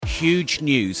huge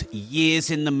news,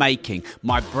 years in the making,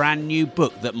 my brand new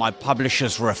book that my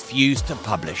publishers refuse to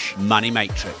publish, Money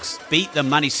Matrix. Beat the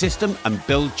money system and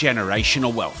build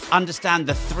generational wealth. Understand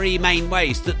the three main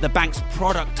ways that the banks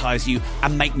productize you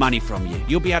and make money from you.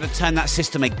 You'll be able to turn that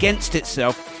system against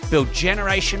itself, build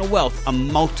generational wealth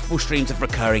and multiple streams of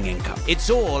recurring income. It's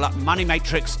all at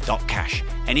moneymatrix.cash.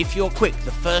 And if you're quick,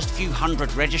 the first few hundred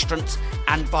registrants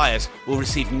and buyers will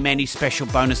receive many special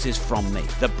bonuses from me.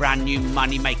 The brand new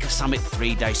Moneymaker Summit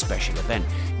 3-day special event.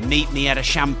 Meet me at a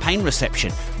champagne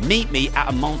reception. Meet me at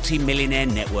a multi-millionaire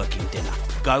networking dinner.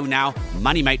 Go now,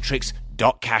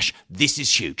 moneymatrix.cash. This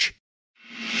is huge.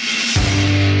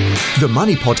 The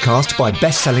Money Podcast by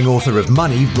best-selling author of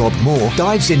Money, Rob Moore,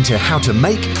 dives into how to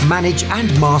make, manage and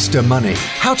master money,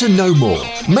 how to know more,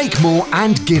 make more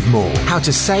and give more, how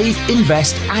to save,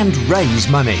 invest and raise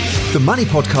money. The Money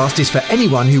Podcast is for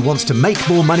anyone who wants to make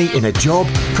more money in a job,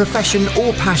 profession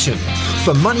or passion,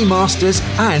 for money masters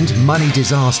and money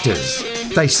disasters.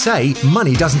 They say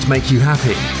money doesn't make you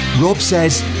happy. Rob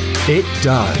says it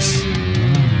does.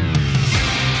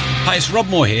 Hi, it's Rob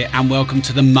Moore here and welcome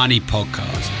to the Money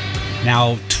Podcast.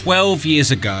 Now, 12 years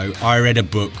ago, I read a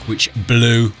book which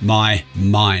blew my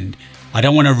mind. I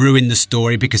don't want to ruin the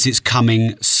story because it's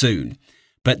coming soon.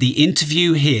 But the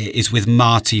interview here is with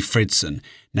Martin Fridson.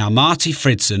 Now, Martin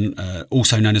Fridson,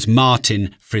 also known as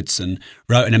Martin Fridson,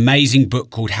 wrote an amazing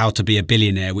book called How to Be A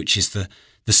Billionaire, which is the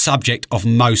subject of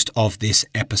most of this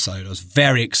episode. I was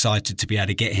very excited to be able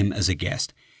to get him as a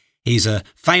guest. He's a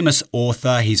famous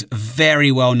author. He's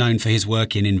very well known for his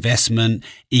work in investment,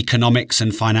 economics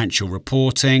and financial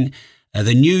reporting.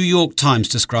 The New York Times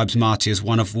describes Marty as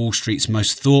one of Wall Street's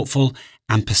most thoughtful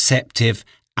and perceptive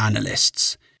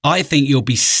analysts. I think you'll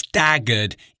be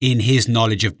staggered in his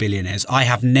knowledge of billionaires. I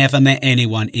have never met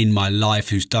anyone in my life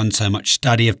who's done so much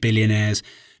study of billionaires,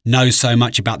 knows so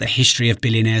much about the history of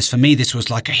billionaires. For me, this was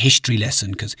like a history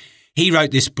lesson because he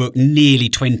wrote this book nearly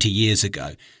 20 years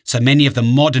ago. So many of the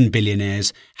modern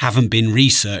billionaires haven't been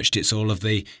researched. It's all of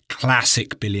the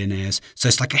classic billionaires. So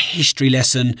it's like a history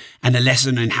lesson and a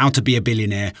lesson on how to be a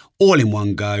billionaire all in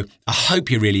one go. I hope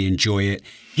you really enjoy it.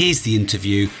 Here's the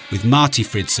interview with Martin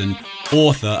Fridson,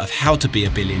 author of How to Be a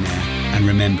Billionaire. And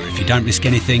remember, if you don't risk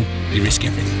anything, you risk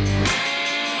everything.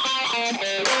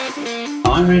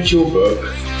 I read your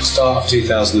book start of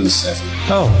 2007.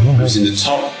 Oh, okay.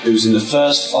 It was in the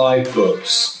first 5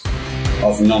 books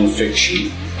of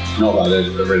non-fiction. Not that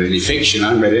I've read any fiction, I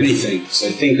haven't read anything. So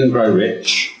Think and Grow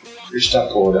Rich, Rich Dad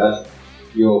Poor Dad,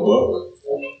 your book,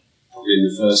 probably in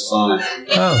the first 5.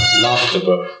 Oh. Loved the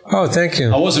book. Oh, thank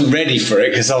you. I wasn't ready for it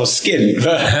because I was skinned,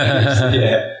 but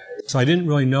yeah. So I didn't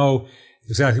really know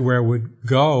exactly where it would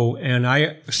go.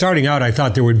 And starting out, I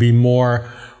thought there would be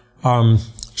more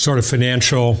sort of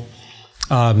financial,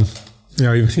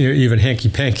 even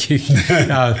hanky-panky.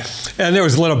 And there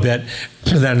was a little bit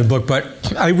of that in the book.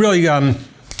 But I really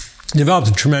developed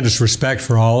a tremendous respect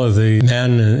for all of the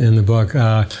men in the book.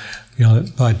 They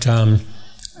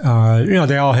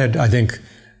all had, I think,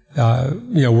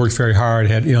 worked very hard,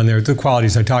 had, the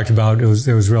qualities I talked about.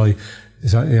 There was really,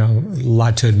 a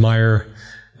lot to admire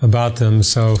about them.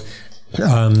 So,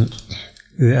 having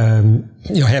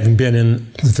been in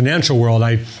the financial world,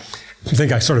 I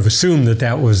think I sort of assumed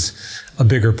that was a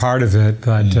bigger part of it.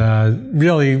 But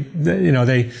really,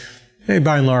 they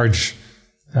by and large,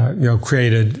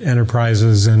 created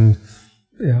enterprises and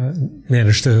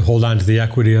managed to hold on to the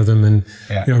equity of them and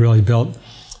really built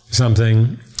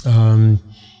something. So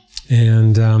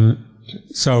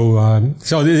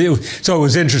it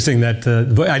was interesting that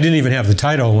I didn't even have the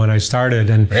title when I started.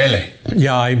 And really?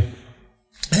 Yeah, I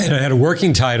had a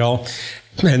working title,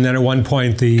 and then at one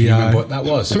point Do you remember what that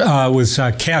was? Was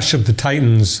Cash of the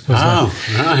Titans.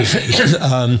 Nice.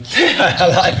 I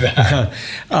like that.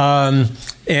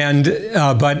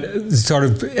 But sort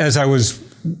of as I was,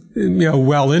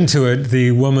 well into it,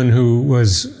 the woman who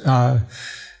was,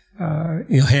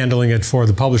 handling it for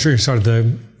the publisher, sort of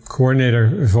the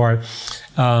coordinator for it,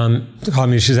 called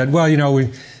me. She said, "Well,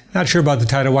 we're not sure about the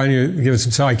title. Why don't you give us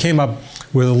some?" So I came up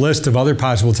with a list of other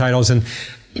possible titles, and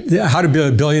How to Be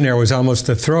a Billionaire was almost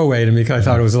a throwaway to me because I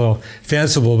thought it was a little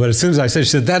fanciful. But as soon as I said, she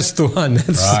said, "That's the one."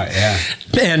 Right, yeah.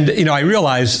 And, I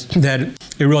realized that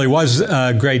it really was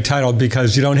a great title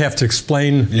because you don't have to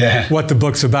explain what the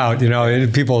book's about.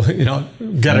 People,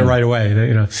 get it right away,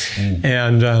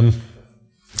 And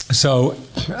so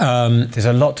there's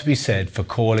a lot to be said for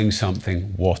calling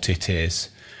something what it is.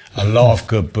 A lot of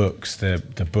good books,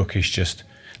 the book is just...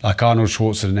 Like Arnold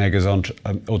Schwarzenegger's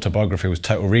autobiography was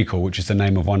Total Recall, which is the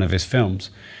name of one of his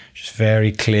films. Just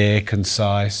very clear,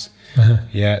 concise.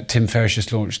 Yeah, Tim Ferriss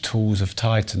just launched Tools of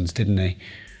Titans, didn't he?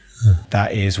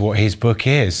 That is what his book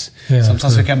is. Yeah,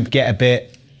 sometimes we can get a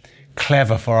bit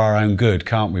clever for our own good,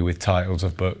 can't we, with titles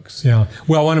of books? Yeah.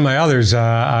 Well, one of my others,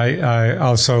 I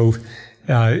also,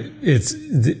 it's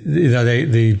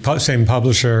the same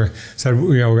publisher said,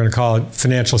 we're going to call it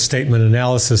financial statement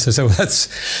analysis. I said, well,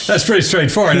 that's pretty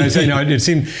straightforward. And I said, it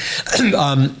seemed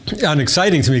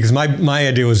unexciting to me because my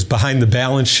idea was behind the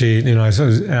balance sheet,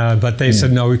 but they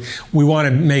said, no, we want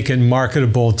to make it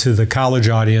marketable to the college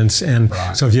audience. And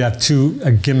so if you have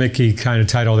a gimmicky kind of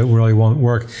title, that really won't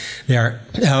work there.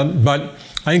 But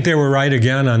I think they were right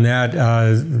again on that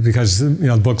because,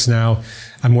 the book's now,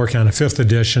 I'm working on a 5th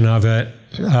edition of it.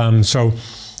 So,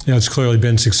 it's clearly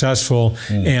been successful.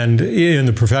 And in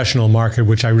the professional market,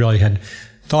 which I really had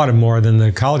thought of more than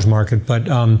the college market, but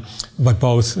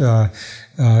both,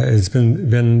 it's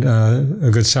been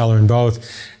a good seller in both.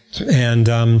 And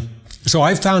so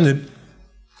I found that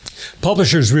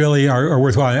publishers really are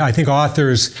worthwhile. I think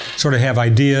authors sort of have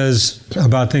ideas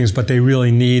about things, but they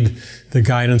really need the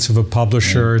guidance of a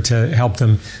publisher to help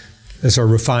them sort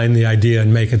of refine the idea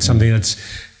and make it something that's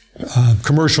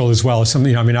commercial as well as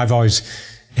something. I've always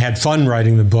had fun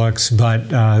writing the books, but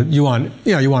you want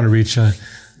to reach a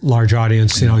large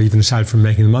audience. Even aside from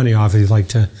making the money off it, you'd like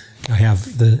to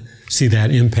see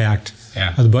that impact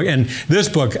of the book. And this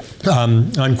book,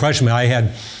 unquestionably,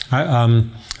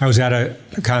 I was at a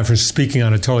conference speaking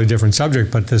on a totally different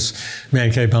subject, but this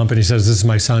man came up and he says, this is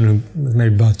my son who was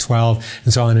maybe about 12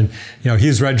 and so on. And,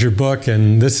 he's read your book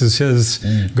and this is his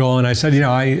goal. And I said,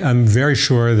 I'm very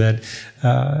sure that,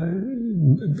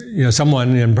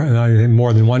 someone, and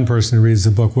more than one person who reads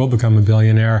the book will become a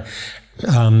billionaire.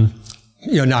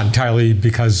 Not entirely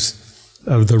because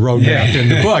of the roadmap in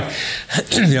the book.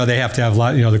 They have to have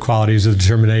the qualities of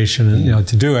determination and,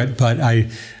 to do it. But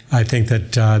I think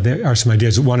that there are some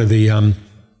ideas. One of the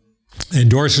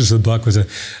endorsers of the book was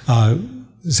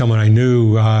someone I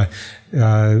knew,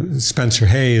 Spencer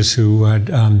Hayes, who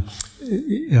had,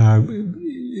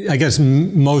 I guess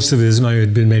most of his money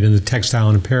had been made in the textile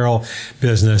and apparel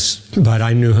business, but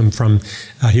I knew him from,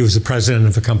 he was the president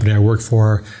of a company I worked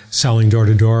for, selling door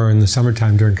to door in the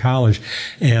summertime during college.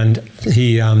 And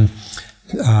he wound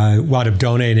up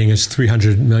donating his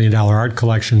 $300 million art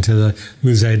collection to the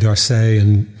Musée d'Orsay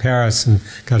in Paris and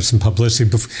got some publicity.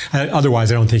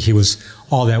 Otherwise, I don't think he was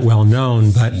all that well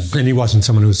known, and he wasn't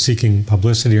someone who was seeking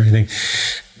publicity or anything.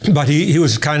 But he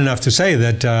was kind enough to say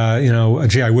that,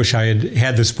 gee, I wish I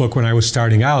had this book when I was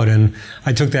starting out. And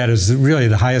I took that as really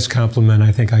the highest compliment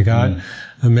I think I got.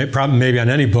 Maybe on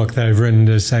any book that I've written,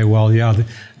 to say, well,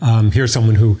 here's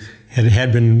someone who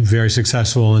had been very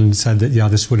successful and said that,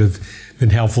 this would have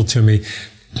been helpful to me.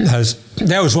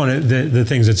 That was one of the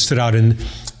things that stood out in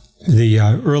the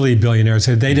early billionaires.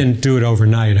 They didn't do it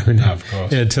overnight. Of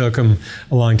course. It took them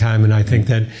a long time. And I think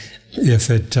that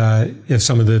if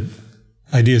some of the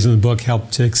ideas in the book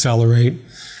helped to accelerate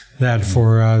that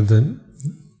for the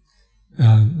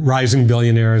rising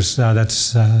billionaires,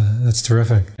 that's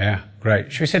terrific. Yeah, great.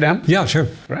 Should we sit down? Yeah, sure.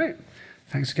 Great.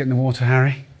 Thanks for getting the water,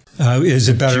 Harry. Is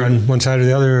it better on one side or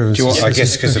the other? I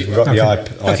guess because we've got the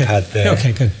iPad there.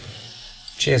 Okay, good.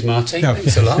 Cheers, Marty. No,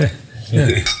 Thanks a lot.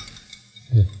 Yeah.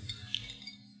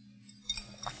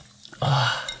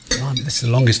 This is the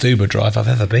longest Uber drive I've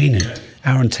ever been in.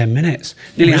 Hour and 10 minutes.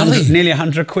 Nearly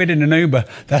 100 quid in an Uber.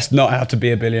 That's not how to be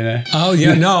a billionaire. Oh,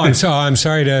 yeah. No, I'm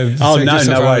sorry to... No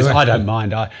worries. I don't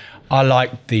mind. I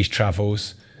like these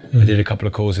travels. I did a couple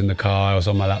of calls in the car. I was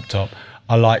on my laptop.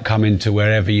 I like coming to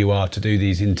wherever you are to do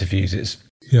these interviews.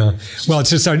 Well, it's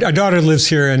just our daughter lives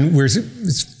here, and we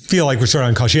feel like we're sort of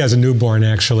on call. She has a newborn,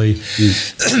 actually.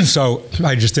 So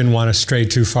I just didn't want to stray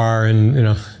too far and,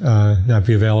 not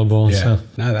be available. Yeah. So.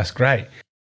 No, that's great.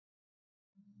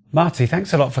 Marty,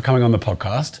 thanks a lot for coming on the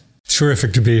podcast.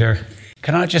 Terrific to be here.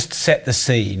 Can I just set the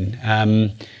scene? I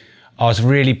was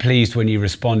really pleased when you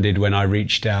responded when I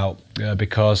reached out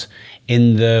because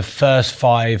in the first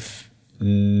 5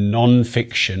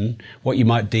 non-fiction, what you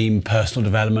might deem personal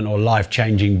development or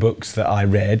life-changing books that I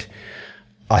read,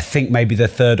 I think maybe the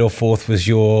 3rd or 4th was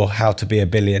your How to Be a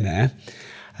Billionaire.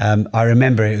 I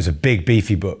remember it was a big,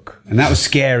 beefy book. And that was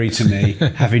scary to me,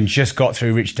 having just got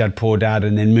through Rich Dad, Poor Dad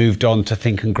and then moved on to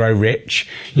Think and Grow Rich,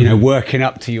 working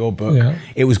up to your book. Yeah.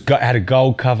 It had a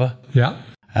gold cover. Yeah.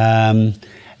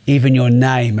 Even your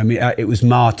name, it was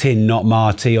Martin, not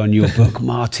Marty on your book,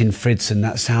 Martin Fridson.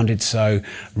 That sounded so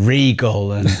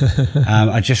regal. And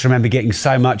I just remember getting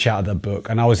so much out of the book.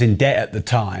 And I was in debt at the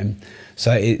time.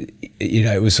 So,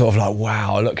 it was sort of like,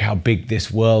 wow, look how big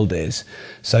this world is.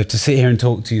 So to sit here and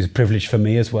talk to you is a privilege for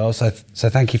me as well. So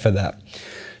thank you for that.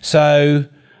 So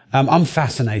I'm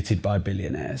fascinated by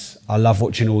billionaires. I love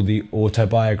watching all the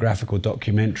autobiographical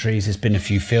documentaries. There's been a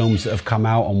few films that have come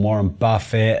out on Warren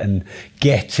Buffett and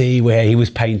Getty, where he was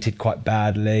painted quite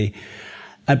badly.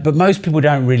 But most people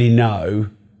don't really know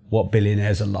what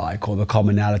billionaires are like or the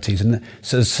commonalities. And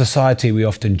so as society, we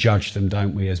often judge them,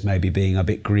 don't we, as maybe being a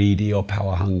bit greedy or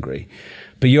power hungry.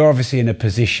 But you're obviously in a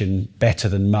position better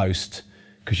than most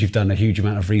because you've done a huge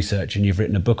amount of research and you've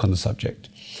written a book on the subject.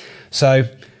 So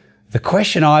the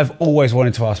question I've always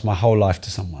wanted to ask my whole life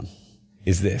to someone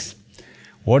is this: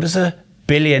 what does a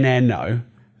billionaire know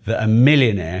that a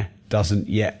millionaire doesn't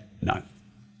yet know?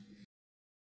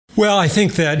 Well, I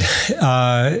think that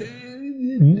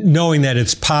knowing that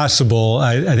it's possible,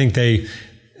 I think they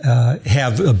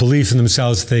have a belief in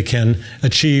themselves that they can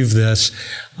achieve this.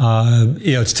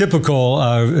 It's typical,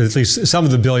 at least some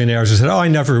of the billionaires who said, I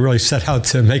never really set out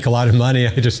to make a lot of money.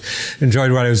 I just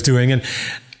enjoyed what I was doing. And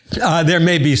there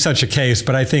may be such a case,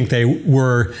 but I think they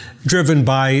were driven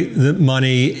by the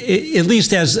money, at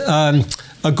least as a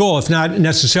goal, if not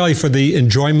necessarily for the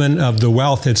enjoyment of the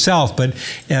wealth itself, but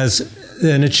as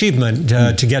an achievement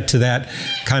to get to that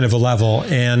kind of a level.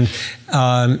 And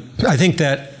I think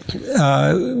that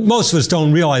most of us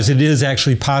don't realize it is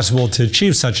actually possible to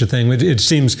achieve such a thing. It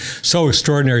seems so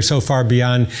extraordinary, so far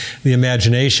beyond the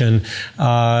imagination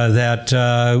that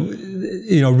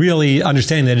really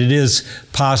understanding that it is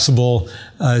possible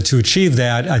to achieve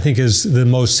that, I think, is the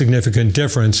most significant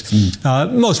difference.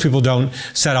 Most people don't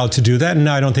set out to do that, and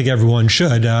I don't think everyone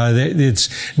should.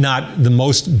 It's not the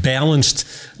most balanced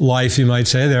life, you might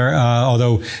say, there,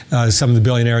 although some of the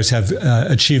billionaires have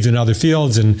achieved in other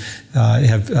fields and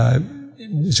have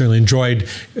certainly enjoyed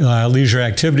leisure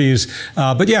activities.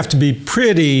 But you have to be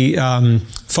pretty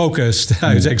focused,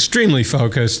 extremely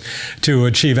focused, to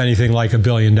achieve anything like $1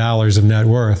 billion of net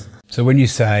worth. So when you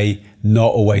say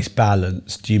not always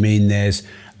balanced, do you mean there's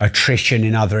attrition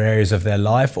in other areas of their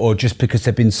life, or just because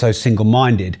they've been so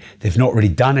single-minded, they've not really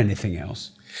done anything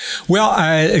else? Well,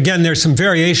 again, there's some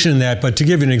variation in that, but to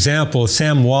give you an example,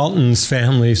 Sam Walton's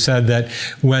family said that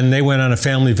when they went on a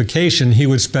family vacation, he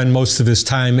would spend most of his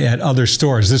time at other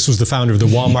stores. This was the founder of the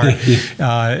Walmart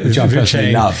which I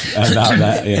personally love about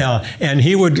that. Yeah. And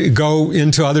he would go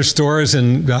into other stores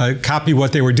and copy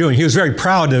what they were doing. He was very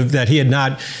proud of that he had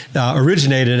not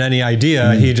originated any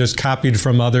idea. He just copied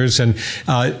from others and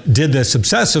did this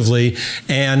obsessively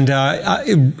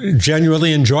and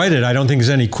genuinely enjoyed it. I don't think there's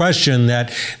any question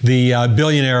that the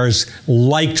billionaires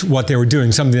liked what they were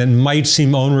doing, something that might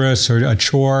seem onerous or a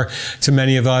chore to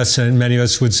many of us. And many of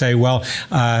us would say, well,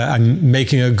 I'm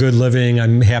making a good living.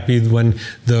 I'm happy when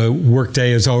the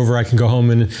workday is over. I can go home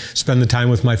and spend the time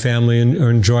with my family and or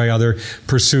enjoy other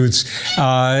pursuits.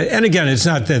 And again, it's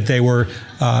not that they were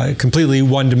completely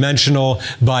one-dimensional,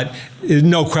 but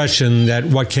no question that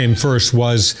what came first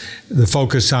was the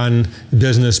focus on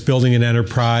business, building an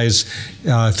enterprise,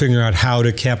 figuring out how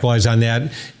to capitalize on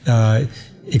that,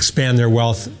 expand their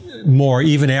wealth more,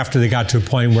 even after they got to a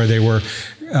point where they were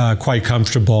quite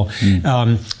comfortable.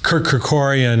 Kurt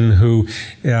Kerkorian, who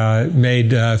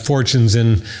made fortunes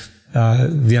in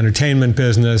the entertainment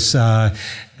business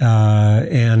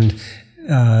and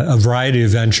a variety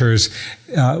of ventures,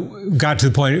 got to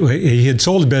the point where he had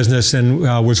sold a business and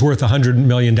was worth $100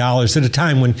 million at a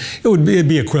time when it'd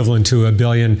be equivalent to $1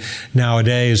 billion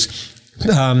nowadays.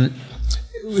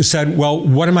 Said, well,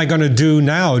 what am I going to do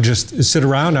now? Just sit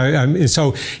around?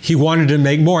 So he wanted to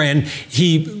make more, and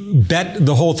he bet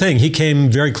the whole thing. He came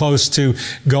very close to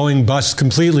going bust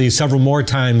completely several more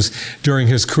times during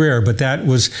his career, but that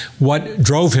was what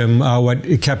drove him, what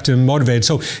kept him motivated.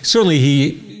 So certainly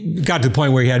he got to the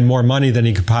point where he had more money than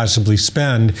he could possibly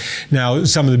spend. Now,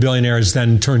 some of the billionaires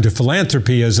then turned to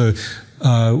philanthropy as a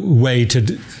way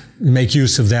to make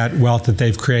use of that wealth that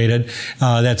they've created.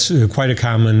 That's quite a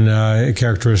common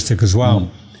characteristic as well.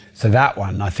 So that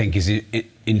one, I think, is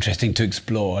interesting to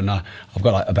explore. And I've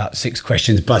got about 6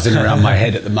 questions buzzing around my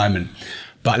head at the moment.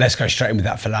 But let's go straight in with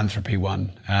that philanthropy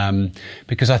one.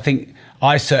 Because I think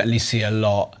I certainly see a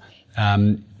lot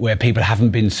where people haven't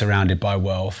been surrounded by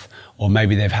wealth, or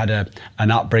maybe they've had an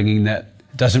upbringing that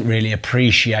doesn't really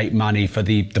appreciate money for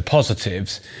the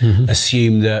positives,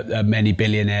 assume that many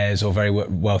billionaires or very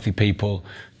wealthy people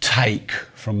take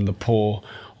from the poor,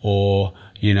 or,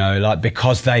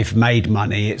 because they've made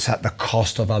money, it's at the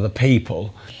cost of other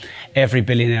people. Every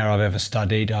billionaire I've ever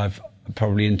studied, I've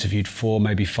probably interviewed 4,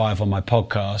 maybe 5 on my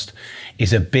podcast,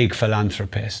 is a big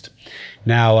philanthropist.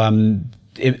 Now,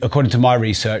 according to my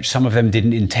research, some of them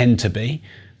didn't intend to be.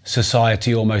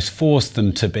 society almost forced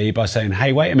them to be by saying,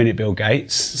 hey, wait a minute, Bill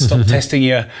Gates, stop testing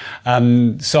your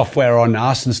software on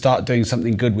us and start doing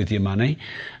something good with your money.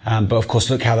 But of course,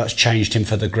 look how that's changed him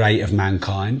for the great of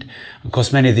mankind. Of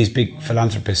course, many of these big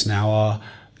philanthropists now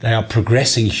are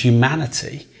progressing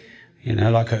humanity,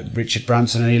 like Richard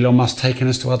Branson and Elon Musk taking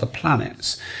us to other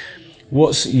planets.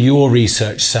 What's your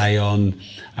research say on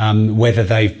whether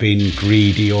they've been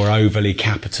greedy or overly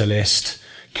capitalist,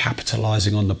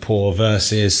 capitalizing on the poor,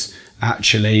 versus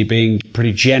actually being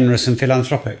pretty generous and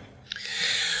philanthropic?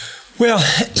 Well,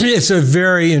 it's a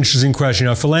very interesting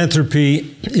question.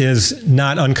 Philanthropy is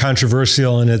not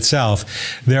uncontroversial in itself.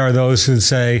 There are those who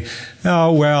say,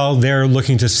 oh, well, they're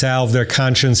looking to salve their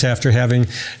conscience after having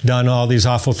done all these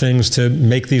awful things to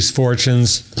make these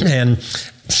fortunes, and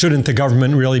shouldn't the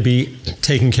government really be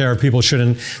taking care of people?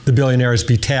 Shouldn't the billionaires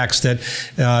be taxed at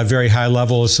very high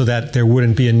levels so that there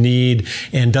wouldn't be a need?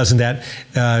 And doesn't that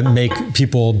make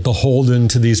people beholden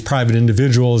to these private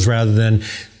individuals rather than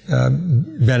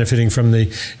benefiting from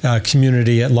the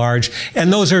community at large?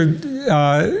 And those are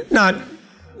not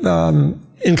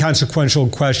inconsequential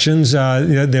questions.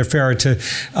 They're fair to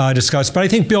discuss. But I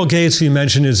think Bill Gates, who you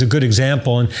mentioned, is a good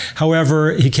example. And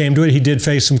however he came to it, he did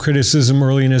face some criticism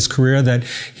early in his career that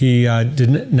he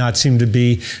did not seem to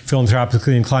be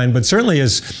philanthropically inclined, but certainly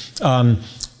is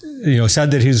said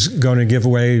that he's going to give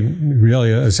away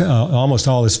really almost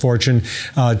all his fortune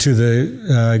to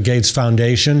the Gates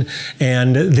Foundation.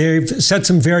 And they've set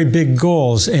some very big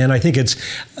goals. And I think it's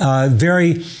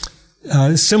very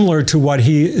similar to what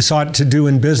he sought to do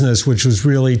in business, which was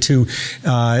really to,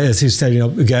 as he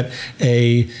said, get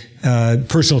a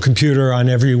personal computer on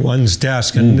everyone's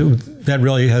desk. And that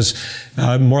really has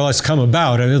more or less come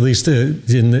about, at least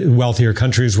in the wealthier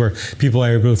countries where people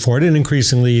are able to afford it. And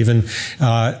increasingly, even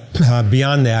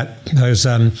beyond that, there's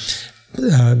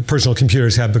personal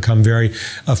computers have become very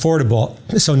affordable.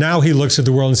 So now he looks at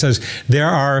the world and says, there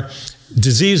are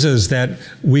diseases that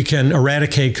we can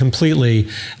eradicate completely.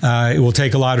 It will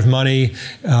take a lot of money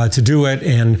to do it,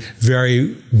 and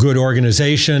very good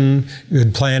organization,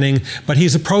 good planning. But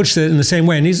he's approached it in the same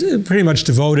way, and he's pretty much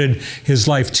devoted his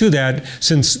life to that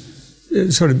since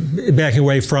sort of backing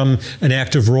away from an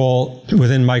active role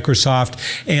within Microsoft.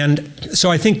 And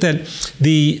so I think that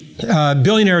the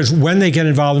billionaires, when they get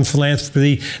involved in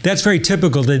philanthropy, that's very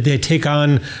typical that they take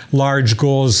on large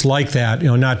goals like that.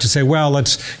 Not to say, well,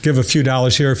 let's give a few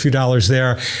dollars here, a few dollars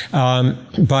there.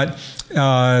 But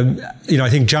I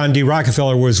think John D.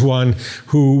 Rockefeller was one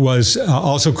who was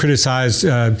also criticized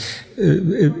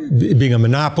being a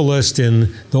monopolist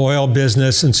in the oil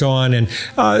business and so on, and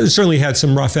certainly had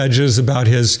some rough edges about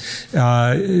his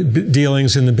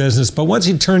dealings in the business. But once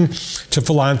he turned to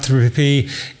philanthropy,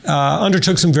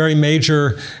 undertook some very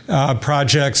major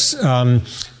projects.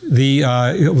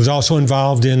 It was also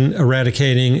involved in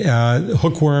eradicating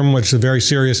hookworm, which is a very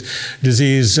serious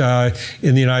disease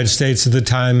in the United States at the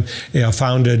time.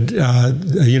 Founded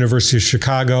the University of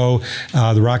Chicago,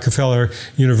 the Rockefeller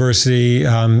University,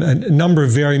 a number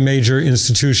of very major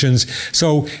institutions.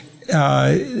 So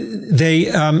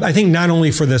they, I think, not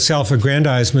only for the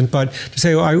self-aggrandizement, but to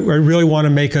say, I really want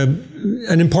to make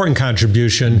an important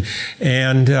contribution.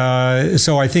 And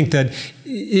so I think that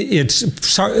it's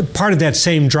part of that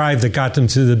same drive that got them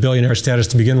to the billionaire status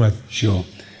to begin with. Sure.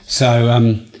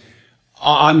 So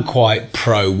I'm quite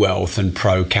pro-wealth and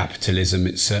pro-capitalism.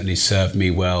 It certainly served me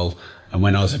well. And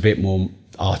when I was a bit more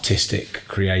artistic,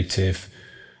 creative,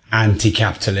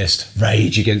 anti-capitalist,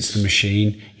 rage against the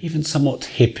machine, even somewhat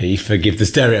hippie, forgive the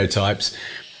stereotypes,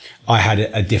 I had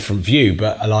a different view.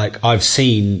 But I've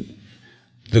seen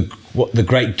the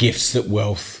great gifts that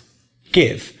wealth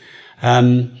give.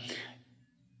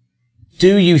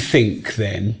 Do you think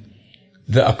then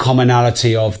that a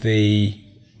commonality of the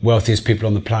wealthiest people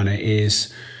on the planet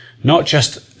is not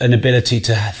just an ability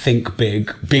to think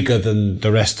bigger than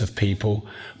the rest of people,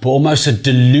 but almost a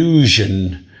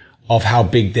delusion of how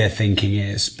big their thinking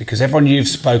is? Because everyone you've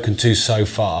spoken to so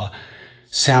far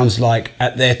sounds like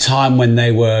at their time when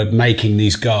they were making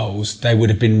these goals, they would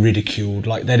have been ridiculed,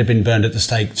 like they'd have been burned at the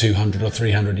stake 200 or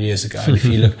 300 years ago. And if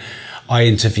you look, I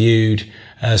interviewed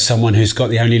someone who's got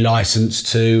the only license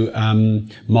to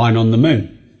mine on the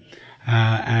moon.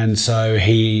 And so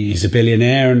he's a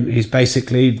billionaire, and he's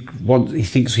basically he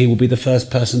thinks he will be the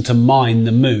first person to mine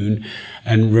the moon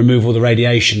and remove all the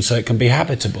radiation so it can be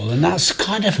habitable. And that's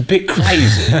kind of a bit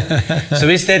crazy. So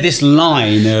is there this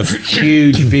line of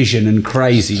huge vision and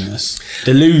craziness,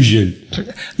 delusion?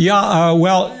 Yeah,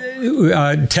 well,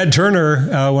 Ted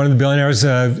Turner, one of the billionaires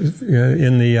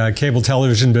in the cable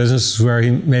television business, where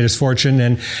he made his fortune,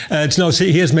 and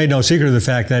he has made no secret of the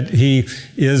fact that he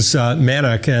is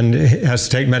manic and has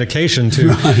to take medication to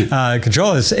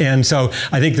control this. And so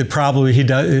I think that probably he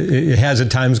has at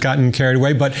times gotten carried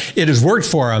away, but it has worked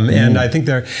for him. And I think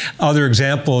there are other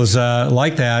examples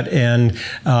like that. And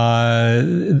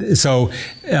so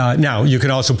now you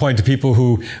can also point to people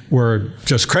who were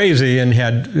just crazy and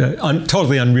had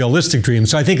totally unrealistic dreams.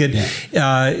 So I think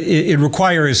it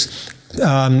requires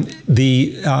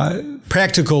the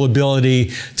practical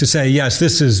ability to say, yes,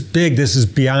 this is big, this is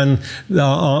beyond,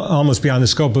 almost beyond the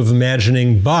scope of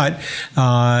imagining, but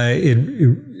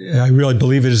I really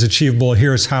believe it is achievable.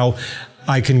 Here's how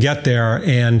I can get there.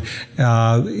 And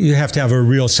you have to have a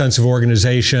real sense of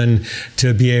organization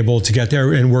to be able to get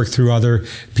there and work through other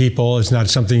people. It's not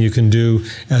something you can do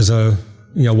as a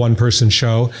one-person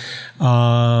show.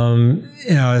 But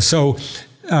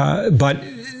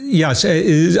yes,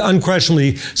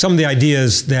 unquestionably, some of the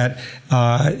ideas that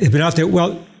have been out there,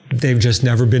 well, they've just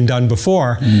never been done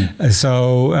before.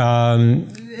 So,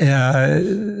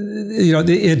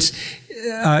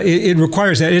 it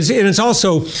requires that. It's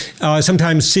also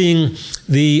sometimes seeing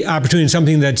the opportunity in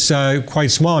something that's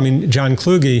quite small. I mean, John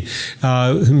Kluge,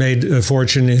 who made a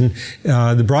fortune in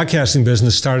the broadcasting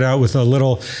business, started out with a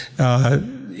little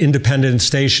independent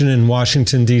station in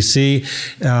Washington, D.C.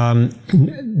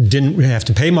 Didn't have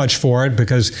to pay much for it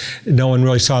because no one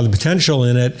really saw the potential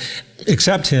in it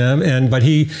except him. But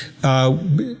he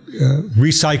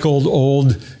recycled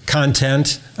old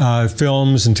content,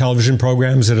 films and television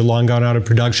programs that had long gone out of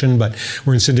production but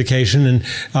were in syndication, and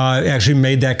actually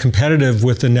made that competitive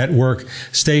with the network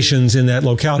stations in that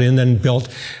locality, and then built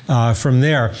from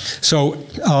there. So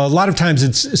a lot of times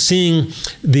it's seeing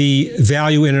the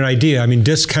value in an idea. I mean,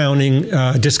 discount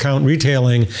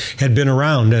retailing had been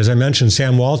around. As I mentioned,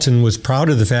 Sam Walton was proud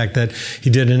of the fact that he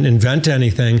didn't invent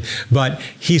anything, but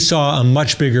he saw a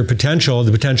much bigger potential,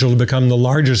 the potential to become the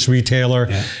largest retailer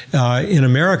in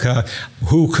America.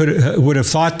 Who would have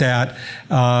thought that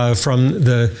from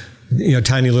the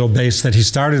tiny little base that he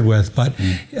started with? But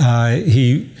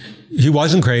he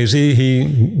wasn't crazy.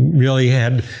 He really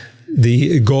had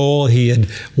the goal. He had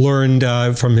learned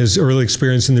from his early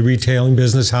experience in the retailing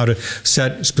business how to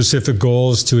set specific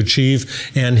goals to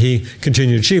achieve, and he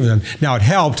continued to achieve them. Now, it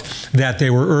helped that they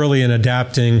were early in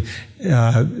adapting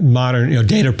modern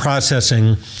data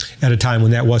processing at a time when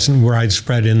that wasn't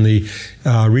widespread in the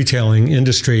retailing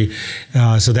industry,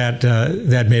 so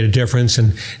that made a difference.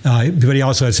 And but he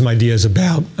also had some ideas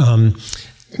about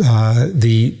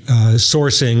the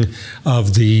sourcing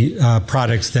of the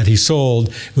products that he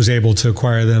sold, was able to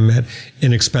acquire them at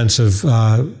inexpensive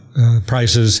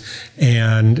prices,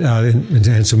 and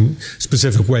some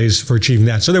specific ways for achieving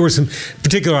that. So there were some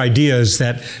particular ideas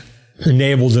that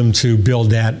enabled him to build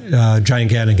that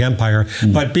gigantic empire.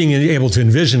 But being able to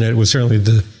envision it was certainly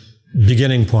the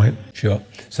beginning point. Sure.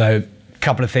 So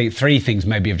three things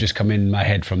maybe have just come in my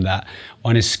head from that.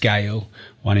 One is scale,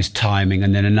 one is timing,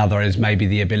 and then another is maybe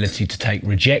the ability to take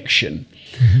rejection.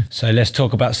 So let's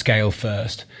talk about scale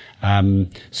first.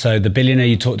 So the billionaire,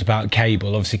 you talked about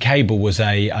cable. Obviously cable was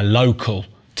a local,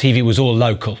 TV was all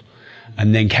local,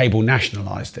 and then cable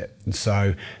nationalized it. And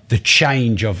so the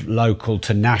change of local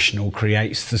to national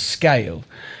creates the scale.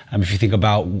 If you think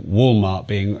about Walmart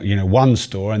being, one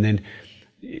store, and then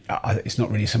it's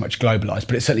not really so much globalized,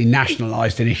 but it's certainly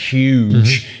nationalized in a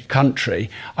huge country.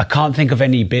 I can't think of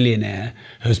any billionaire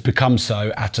who's become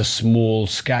so at a small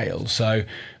scale. So do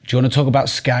you want to talk about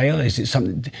scale? Is it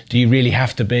something, do you really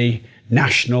have to be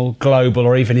national, global,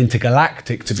 or even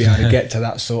intergalactic to be able to get to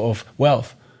that sort of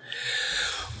wealth?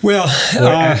 Well,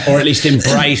 or at least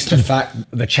embrace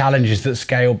the challenges that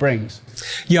scale brings.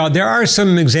 Yeah, there are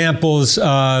some examples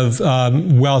of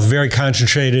wealth very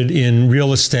concentrated in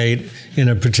real estate in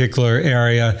a particular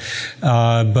area,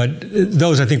 but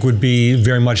those I think would be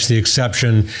very much the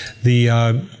exception.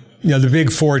 The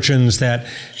big fortunes that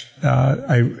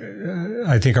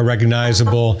I think are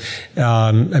recognizable.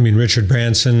 Richard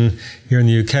Branson here in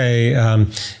the UK,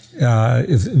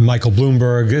 Michael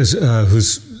Bloomberg,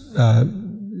 who's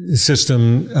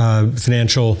system,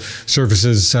 financial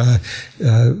services,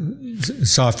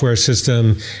 software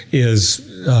system is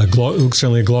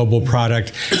certainly a global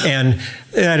product. And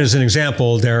that is an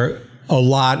example. There are a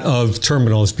lot of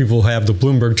terminals. People have the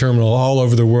Bloomberg terminal all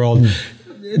over the world.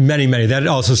 Many. That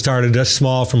also started just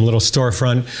small from a little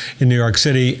storefront in New York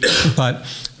City. But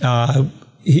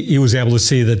he was able to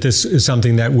see that this is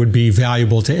something that would be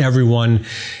valuable to everyone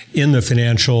in the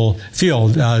financial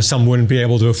field. Some wouldn't be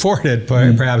able to afford it,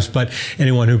 perhaps, but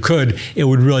anyone who could, it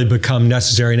would really become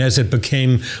necessary. And as it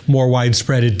became more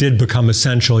widespread, it did become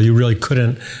essential. You really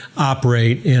couldn't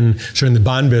operate in the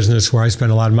bond business, where I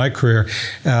spent a lot of my career.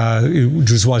 It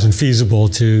just wasn't feasible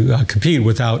to compete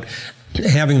without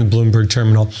having the Bloomberg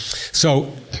terminal.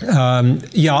 So,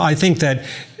 I think that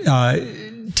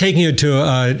taking it to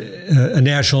a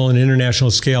national and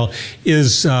international scale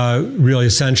is really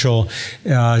essential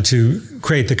to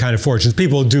create the kind of fortunes.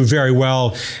 People do very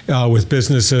well with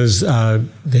businesses.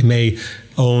 They may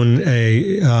own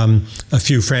a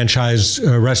few franchise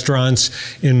restaurants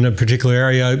in a particular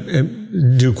area,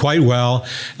 do quite well,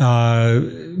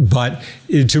 but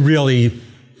to really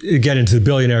get into the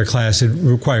billionaire class, it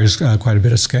requires quite a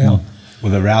bit of scale.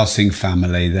 Well, the Rousing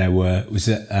family, they were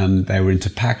into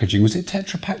packaging. Was it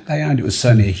Tetra Pak they owned? It was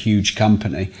certainly a huge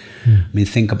company. I mean,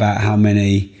 think about how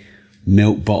many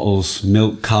milk bottles,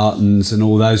 milk cartons, and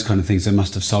all those kind of things. They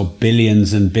must have sold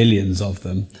billions and billions of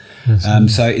them.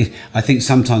 I think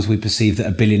sometimes we perceive that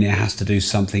a billionaire has to do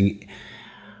something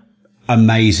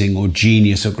amazing or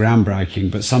genius or groundbreaking,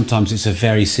 but sometimes it's a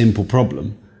very simple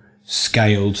problem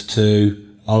scaled to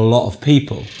a lot of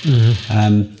people.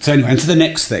 So anyway, and to the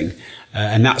next thing.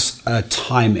 And that's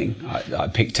timing I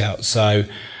picked out. So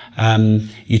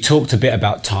you talked a bit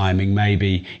about timing.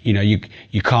 Maybe,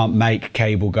 you can't make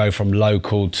cable go from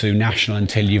local to national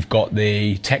until you've got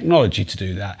the technology to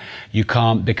do that. You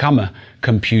can't become a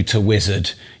computer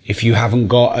wizard if you haven't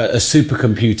got a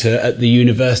supercomputer at the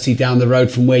university down the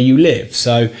road from where you live.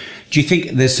 So do you think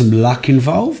there's some luck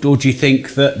involved, or do you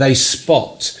think that they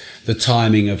spot the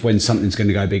timing of when something's going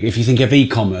to go big? If you think of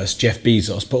e-commerce, Jeff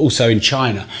Bezos, but also in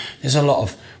China, there's a lot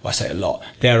of, I say a lot,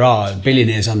 there are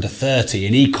billionaires under 30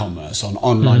 in e-commerce, on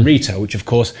online retail, which of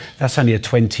course, that's only a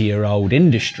 20-year-old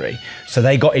industry. So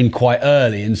they got in quite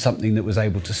early in something that was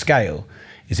able to scale.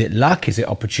 Is it luck? Is it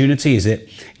opportunity? Is it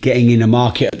getting in a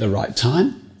market at the right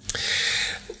time?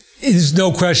 There's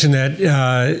no question that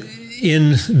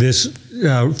in this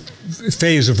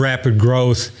phase of rapid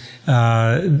growth,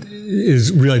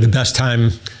 is really the best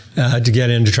time to get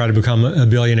in to try to become a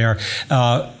billionaire.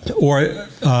 Or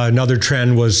another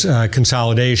trend was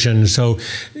consolidation. So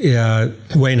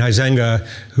Wayne Huizenga,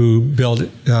 who built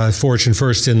fortune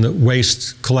first in the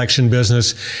waste collection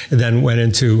business, and then went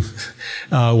into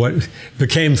what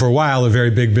became for a while a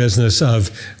very big business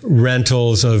of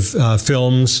rentals of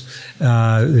films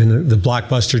in the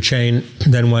Blockbuster chain,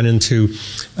 then went into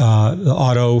the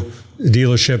auto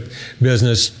dealership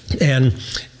business, and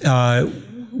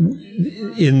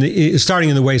starting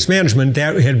in the waste management,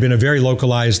 that had been a very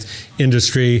localized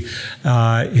industry.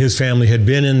 His family had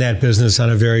been in that business on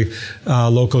a very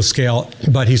local scale,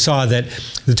 but he saw that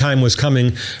the time was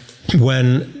coming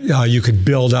when you could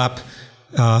build up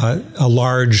a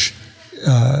large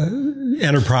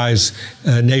enterprise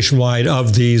nationwide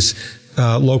of these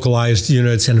localized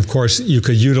units, and of course you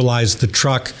could utilize the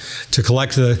truck to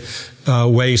collect the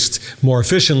waste more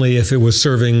efficiently if it was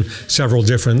serving several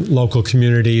different local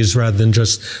communities rather than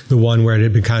just the one where it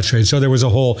had been concentrated. So there was a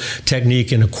whole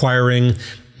technique in acquiring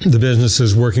the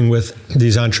businesses, working with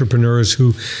these entrepreneurs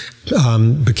who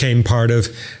became part of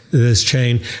this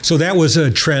chain. So that was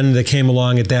a trend that came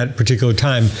along at that particular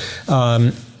time.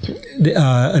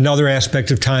 Another aspect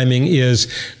of timing is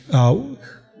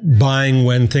buying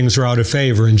when things are out of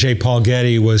favor, and J. Paul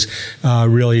Getty was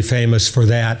really famous for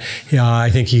that. I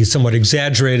think he somewhat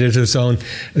exaggerated his own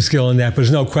skill in that, but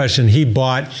there's no question he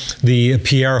bought the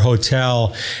Pierre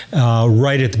Hotel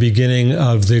right at the beginning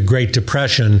of the Great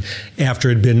Depression, after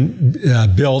it had been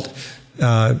built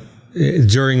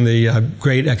during the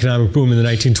great economic boom in the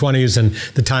 1920s, and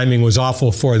the timing was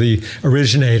awful for the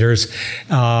originators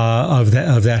of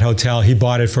that hotel. He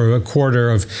bought it for a quarter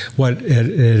of what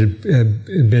had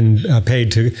been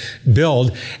paid to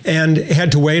build, and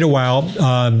had to wait a while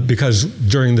because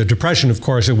during the Depression, of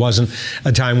course, it wasn't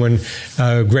a time when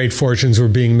great fortunes were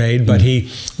being made, but he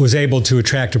was able to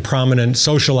attract a prominent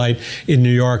socialite in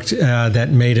New York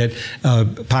that made it a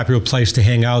popular place to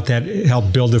hang out, that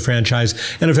helped build the franchise,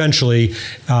 and eventually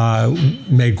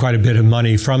made quite a bit of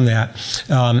money from that.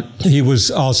 He was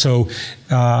also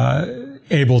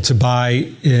able to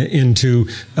buy into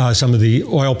some of the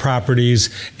oil properties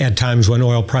at times when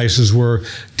oil prices were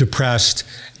depressed,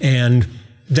 and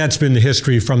that's been the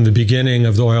history from the beginning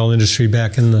of the oil industry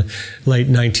back in the late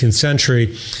 19th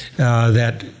century,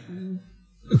 that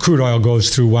crude oil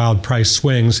goes through wild price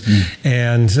swings,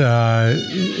 and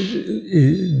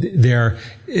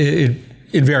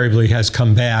invariably has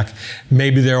come back.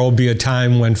 Maybe there will be a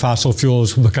time when fossil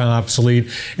fuels will become obsolete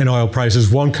and oil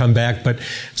prices won't come back, but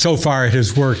so far it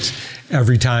has worked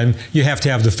every time. You have to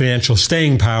have the financial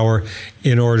staying power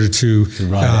in order to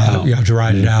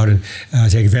ride it out and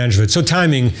take advantage of it. So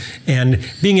timing and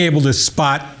being able to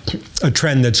spot a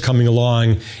trend that's coming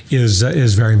along is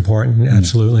very important.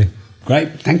 Absolutely.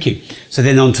 Great, thank you. So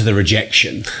then on to the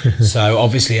rejection. So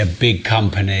obviously a big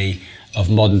company of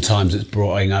modern times that's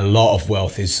brought in a lot of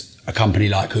wealth is a company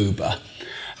like Uber.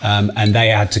 And they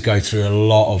had to go through a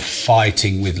lot of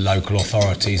fighting with local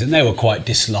authorities, and they were quite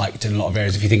disliked in a lot of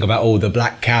areas. If you think about all the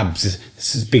black cabs,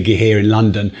 this is bigger here in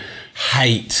London,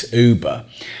 hate Uber.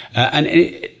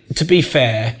 To be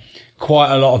fair,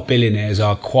 quite a lot of billionaires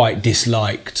are quite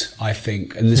disliked, I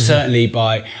think, and certainly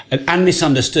and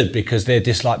misunderstood because they're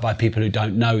disliked by people who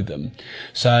don't know them.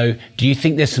 So do you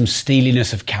think there's some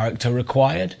steeliness of character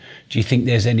required? Do you think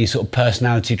there's any sort of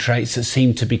personality traits that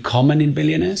seem to be common in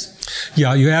billionaires?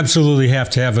 Yeah, you absolutely have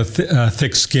to have a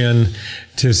thick skin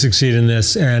to succeed in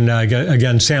this. And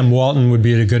again, Sam Walton would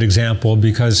be a good example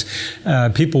because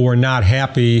people were not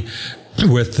happy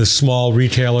with the small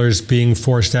retailers being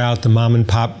forced out, the mom and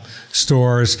pop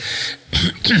stores.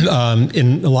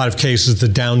 In a lot of cases, the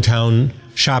downtown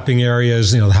shopping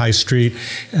areas, the high street,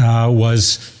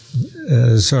 was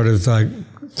sort of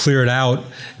cleared out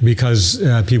because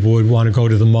people would want to go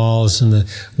to the malls and the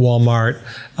Walmart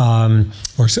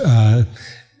or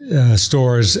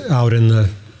stores out in the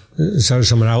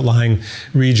some outlying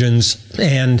regions.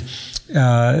 And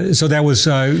so that was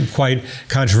quite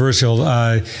controversial.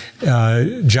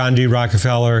 John D.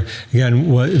 Rockefeller,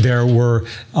 again, there were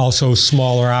also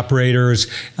smaller operators.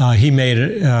 He made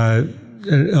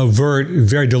an overt,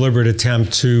 very deliberate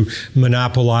attempt to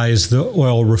monopolize the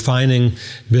oil refining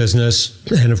business.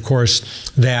 And of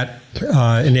course, that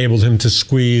enabled him to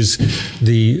squeeze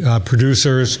the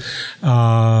producers.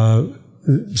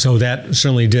 So that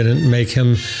certainly didn't make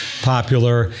him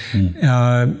popular.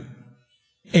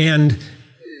 And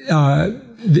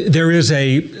there is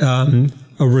a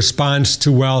response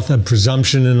to wealth, a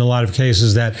presumption in a lot of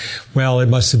cases that, well, it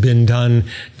must have been done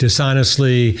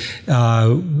dishonestly.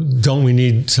 Don't we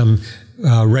need some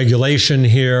regulation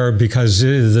here? Because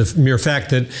the mere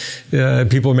fact that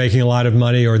people are making a lot of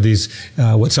money, or these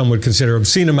what some would consider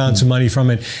obscene amounts of money from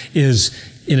it, is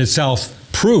in itself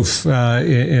proof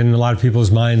in a lot of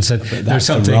people's minds that there's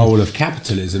something. That's the role of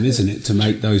capitalism, isn't it, to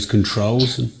make those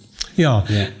controls? Yeah.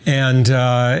 And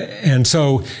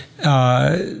so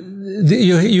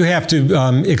you have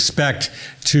to expect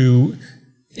to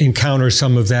encounter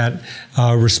some of that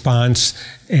response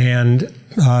and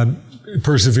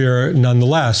persevere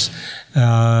nonetheless.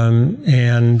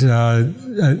 And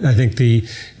I think there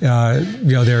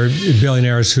are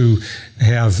billionaires who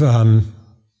have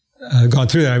gone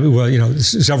through that. Well,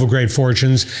 several great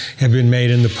fortunes have been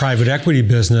made in the private equity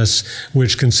business,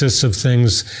 which consists of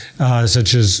things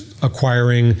such as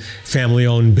acquiring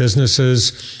family-owned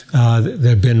businesses that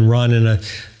have been run in a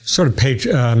sort of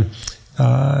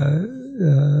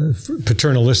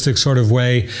paternalistic sort of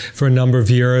way for a number of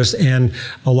years, and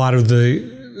a lot of the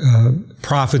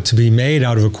profit to be made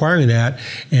out of acquiring that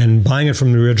and buying it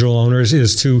from the original owners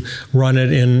is to run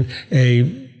it in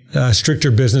a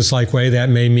stricter business-like way. That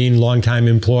may mean long-time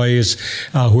employees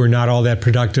who are not all that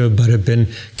productive but have been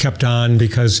kept on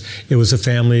because it was a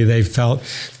family they felt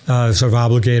sort of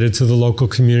obligated to the local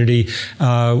community.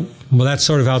 Well, that's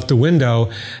sort of out the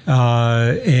window,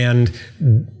 and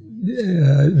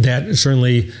that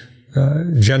certainly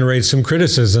generates some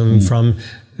criticism from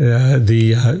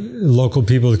the local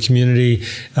people, the community.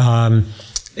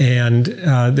 And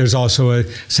there's also a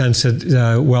sense that,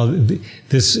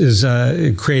 this is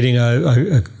creating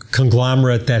a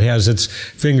conglomerate that has its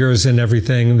fingers in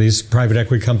everything. These private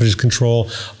equity companies control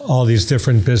all these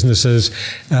different businesses.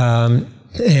 So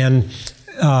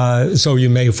you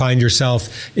may find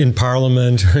yourself in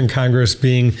Parliament or in Congress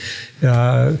being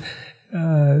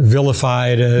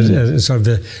vilified as sort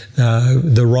of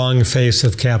the wrong face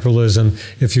of capitalism,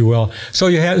 if you will. So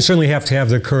you certainly have to have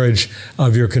the courage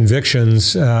of your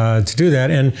convictions to do that,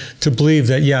 and to believe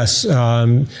that, yes,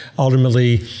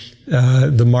 ultimately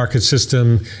the market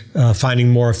system finding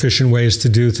more efficient ways to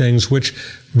do things, which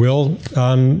will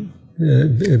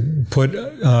put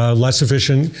less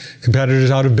efficient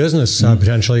competitors out of business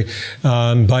potentially.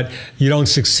 But you don't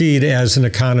succeed as an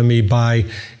economy by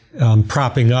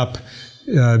propping up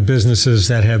businesses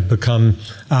that have become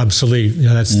obsolete.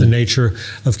 That's the nature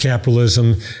of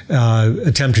capitalism.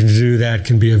 Attempting to do that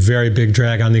can be a very big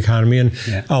drag on the economy, and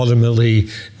ultimately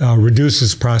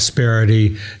reduces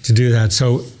prosperity to do that.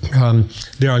 So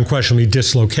there are unquestionably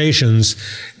dislocations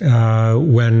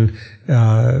when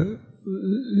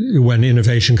when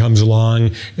innovation comes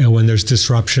along and when there's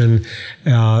disruption,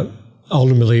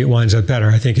 ultimately it winds up better.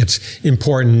 I think it's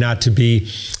important not to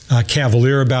be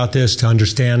cavalier about this, to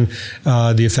understand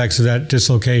the effects of that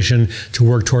dislocation, to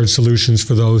work towards solutions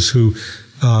for those who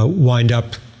wind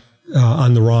up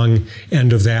on the wrong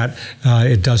end of that.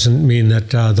 It doesn't mean that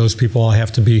those people all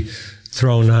have to be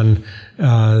thrown on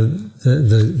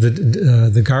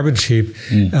the garbage heap,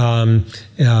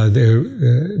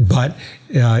 but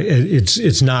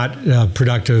it's not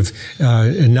productive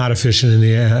and not efficient in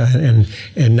the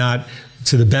and not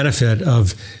to the benefit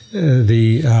of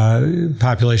the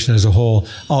population as a whole.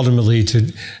 Ultimately,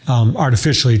 to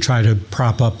artificially try to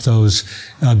prop up those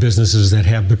businesses that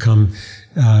have become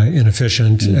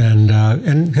inefficient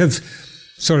and have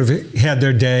sort of had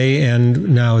their day,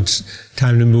 and now it's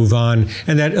time to move on.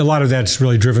 And that a lot of that's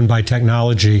really driven by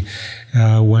technology.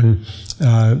 When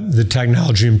the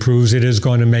technology improves, it is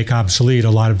going to make obsolete a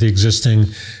lot of the existing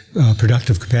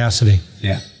productive capacity.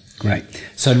 Yeah, great.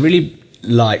 So I'd really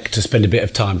like to spend a bit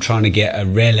of time trying to get a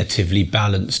relatively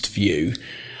balanced view.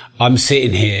 I'm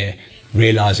sitting here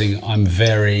realizing I'm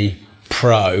very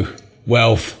pro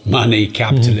wealth, money,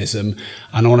 capitalism,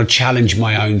 and I want to challenge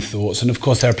my own thoughts. And of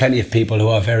course, there are plenty of people who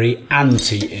are very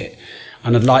anti it.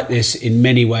 And I'd like this in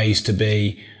many ways to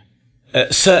be,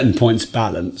 at certain points,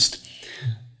 balanced.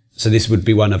 So this would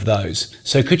be one of those.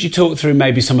 So could you talk through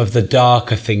maybe some of the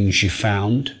darker things you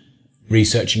found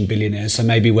researching billionaires? So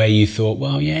maybe where you thought,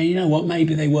 well, yeah, you know what,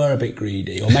 maybe they were a bit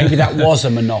greedy, or maybe that was a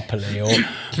monopoly, or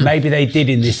maybe they did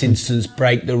in this instance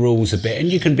break the rules a bit.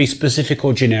 And you can be specific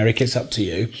or generic, it's up to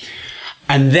you.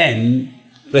 And then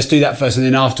let's do that first, and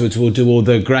then afterwards we'll do all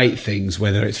the great things,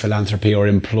 whether it's philanthropy or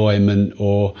employment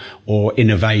or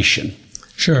innovation.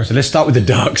 Sure. So let's start with the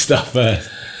dark stuff first.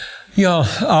 Yeah.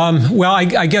 Well,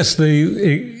 I guess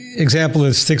the example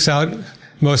that sticks out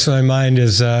most of my mind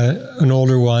is an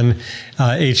older one,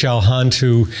 H.L. Hunt,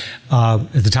 who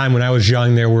at the time when I was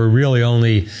young, there were really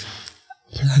only,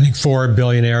 I think, 4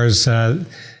 billionaires.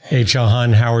 H.L.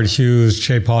 Hunt, Howard Hughes,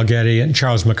 J. Paul Getty, and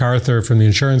Charles MacArthur from the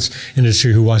insurance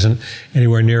industry, who wasn't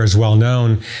anywhere near as well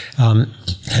known.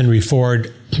 Henry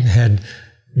Ford had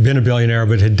been a billionaire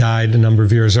but had died a number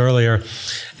of years earlier.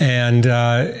 And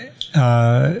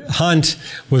Hunt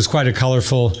was quite a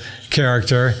colorful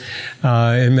character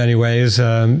in many ways,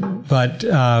 but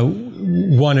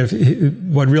one of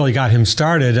what really got him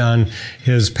started on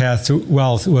his path to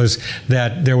wealth was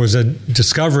that there was a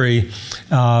discovery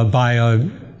by a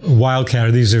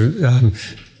wildcatter. These are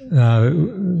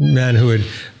men who had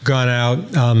gone out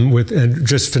with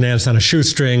just financed on a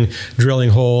shoestring, drilling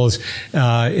holes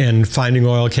and finding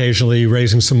oil occasionally,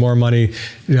 raising some more money,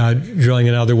 drilling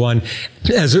another one,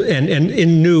 and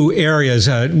in new areas,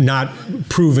 not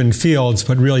proven fields,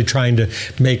 but really trying to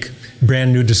make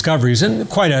brand new discoveries, and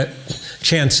quite a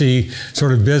chancy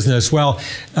sort of business. Well,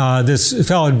 this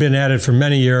fellow had been at it for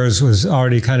many years, was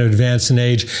already kind of advanced in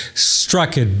age,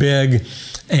 struck it big,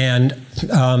 and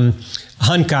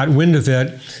Hunt got wind of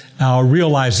it,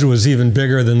 realized it was even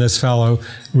bigger than this fellow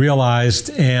realized,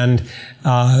 and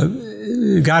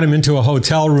got him into a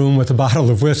hotel room with a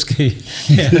bottle of whiskey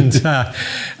and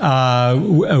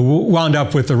wound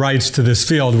up with the rights to this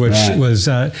field, which was,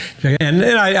 and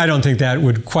I don't think that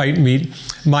would quite meet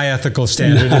my ethical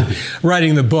standard. And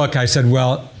writing the book, I said,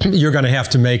 well, you're going to have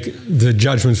to make the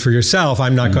judgments for yourself.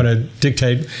 I'm not going to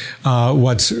dictate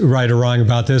what's right or wrong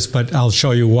about this, but I'll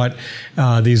show you what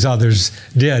these others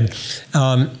did.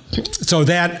 So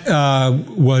that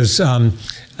was an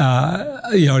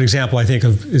example, I think,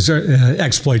 of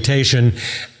exploitation.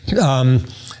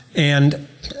 And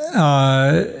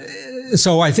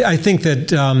so I think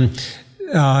that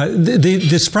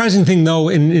the surprising thing, though,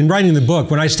 in writing the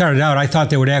book, when I started out, I thought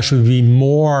there would actually be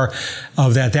more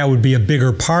of that. That would be a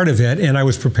bigger part of it. And I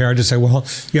was prepared to say, well,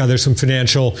 yeah, there's some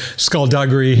financial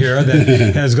skullduggery here that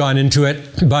has gone into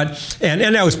it. But, and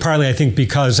that was partly, I think,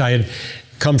 because I had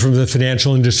come from the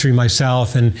financial industry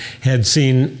myself and had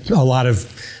seen a lot of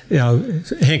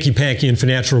hanky-panky in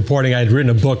financial reporting. I had written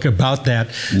a book about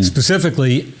that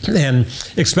specifically and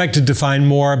expected to find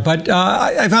more. But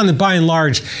I found that by and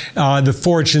large, the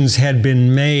fortunes had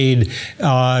been made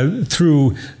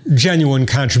through genuine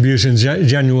contributions,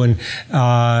 genuine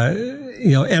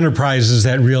enterprises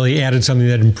that really added something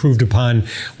that improved upon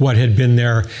what had been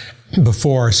there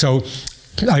before. So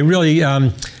I really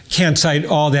can't cite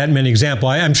all that many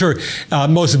examples. I'm sure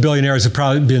most of the billionaires have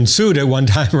probably been sued at one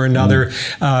time or another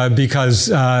because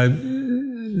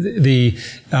the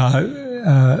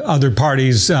other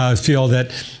parties feel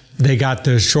that they got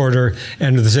the shorter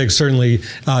end of the stick. Certainly,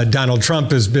 Donald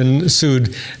Trump has been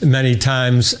sued many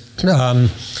times.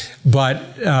 But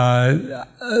again,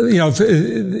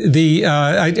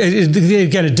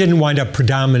 it didn't wind up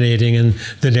predominating in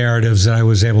the narratives that I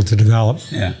was able to develop.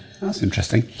 Yeah, that's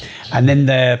interesting. And then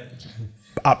the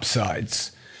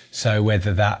upsides. So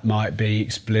whether that might be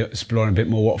exploring a bit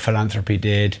more what philanthropy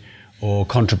did, or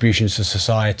contributions to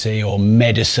society, or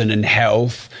medicine and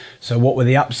health. So what were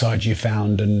the upsides you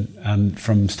found and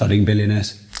from studying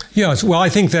Billionaires? Yes, well, I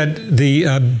think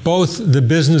that both the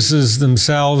businesses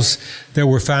themselves that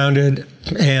were founded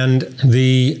and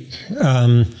the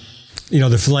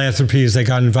philanthropies they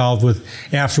got involved with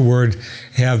afterward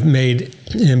have made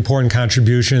important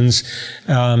contributions.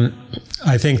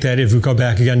 I think that if we go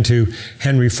back again to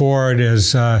Henry Ford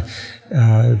as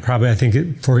probably, I think,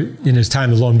 in his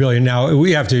time, the lone billion. Now,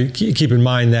 we have to keep in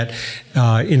mind that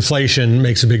inflation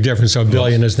makes a big difference. So a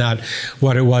billion is not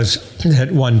what it was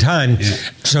at one time. Yeah.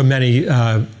 So many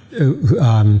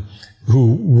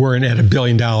who weren't at $1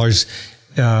 billion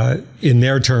in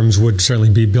their terms would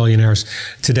certainly be billionaires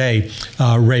today.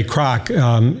 Ray Kroc,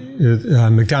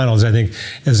 McDonald's, I think,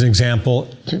 as an example.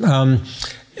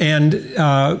 When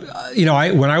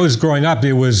I was growing up,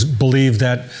 it was believed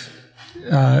that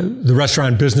the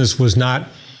restaurant business was not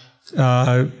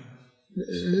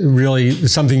really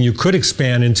something you could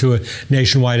expand into a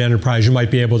nationwide enterprise. You might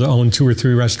be able to own 2 or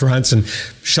 3 restaurants and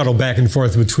shuttle back and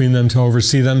forth between them to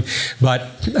oversee them. But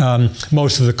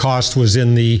most of the cost was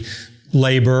in the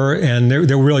labor, and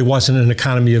there really wasn't an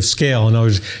economy of scale. And I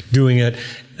was doing it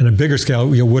in a bigger scale.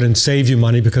 Wouldn't save you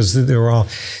money because they were all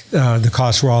the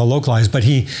costs were all localized. But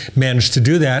he managed to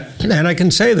do that. And I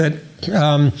can say that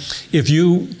if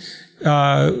you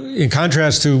in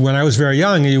contrast to when I was very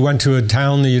young, you went to a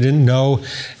town that you didn't know,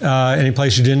 any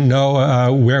place you didn't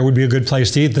know, where would be a good place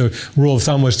to eat. The rule of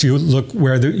thumb was to look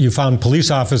where you found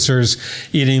police officers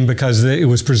eating because it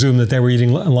was presumed that they were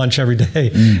eating lunch every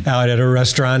day out at a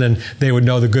restaurant, and they would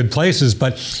know the good places.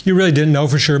 But you really didn't know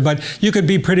for sure. But you could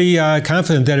be pretty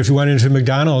confident that if you went into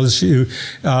McDonald's, you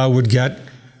would get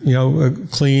a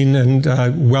clean and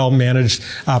well-managed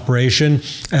operation,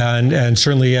 and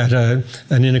certainly at an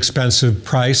inexpensive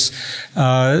price.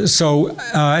 So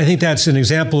I think that's an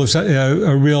example of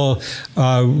a real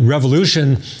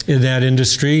revolution in that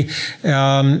industry.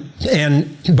 And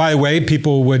by the way,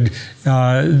 people would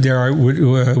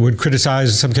criticize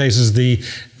in some cases the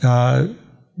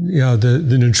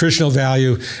nutritional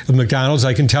value of McDonald's.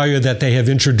 I can tell you that they have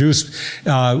introduced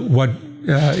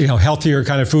healthier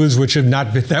kind of foods, which have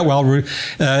not been that well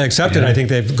accepted. I think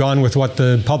they've gone with what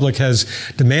the public has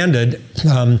demanded.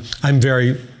 I'm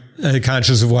very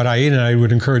conscious of what I eat, and I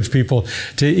would encourage people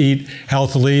to eat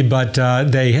healthily. But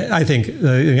I think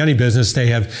in any business, they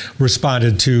have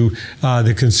responded to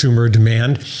the consumer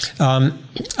demand.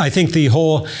 I think the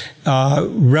whole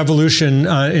revolution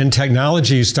in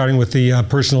technology, starting with the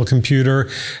personal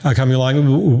computer coming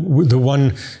along, the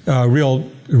one real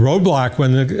roadblock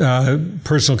when the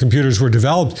personal computers were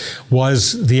developed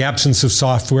was the absence of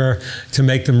software to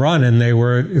make them run. And they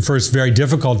were at first very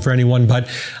difficult for anyone but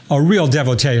a real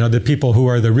devotee, the people who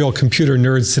are the real computer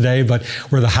nerds today, but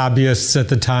were the hobbyists at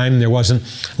the time. There wasn't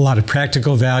a lot of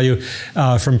practical value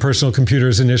from personal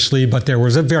computers initially, but there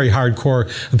was a very hardcore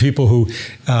of people who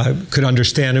could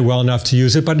understand it well enough to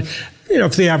use it. But for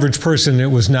the average person,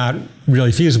 it was not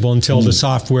really feasible until the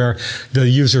software, the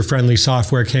user-friendly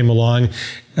software came along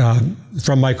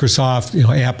from Microsoft.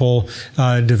 Apple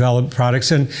developed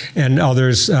products and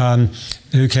others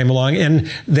who came along,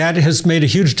 and that has made a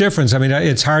huge difference. I mean,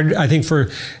 it's hard, I think, for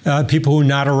people who were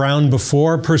not around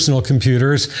before personal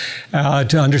computers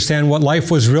to understand what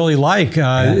life was really like.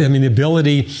 I mean, the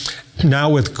ability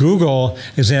now with Google,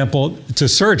 example, to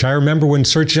search. I remember when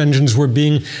search engines were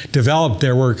being developed,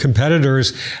 there were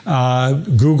competitors.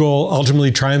 Google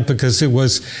ultimately triumphed because it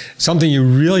was something you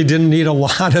really didn't need a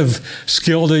lot of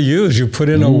skill to use. You put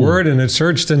in a word and it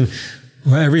searched, and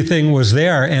everything was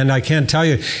there. And I can't tell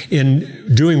you,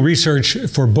 in doing research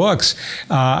for books,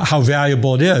 how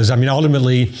valuable it is. I mean,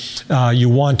 ultimately, you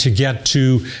want to get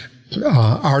to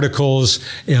articles,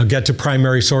 get to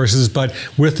primary sources, but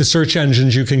with the search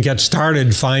engines, you can get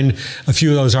started, find a few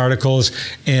of those articles,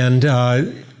 and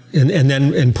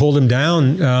then pull them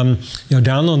down,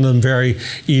 download them very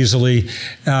easily.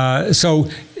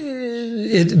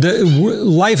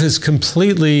 Life is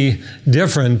completely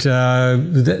different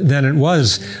than it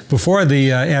was before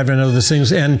the advent of those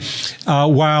things. And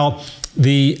while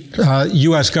The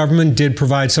U.S. government did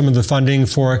provide some of the funding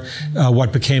for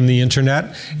what became the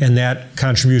internet, and that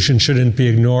contribution shouldn't be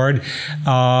ignored.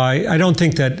 I don't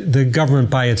think that the government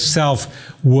by itself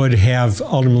would have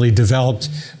ultimately developed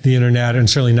the internet, and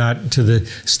certainly not to the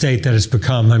state that it's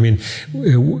become. I mean,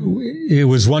 it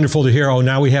was wonderful to hear, oh,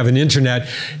 now we have an internet.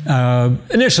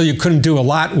 Initially, you couldn't do a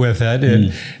lot with it.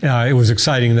 It was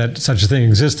exciting that such a thing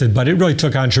existed, but it really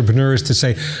took entrepreneurs to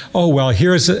say, oh, well,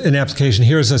 here's an application,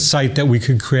 here's a site that we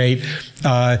could create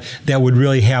that would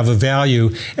really have a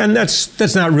value. And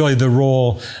that's not really the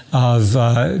role of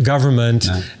government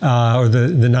or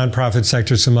the nonprofit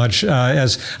sector so much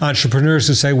as entrepreneurs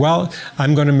who say, well,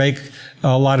 I'm going to make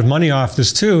a lot of money off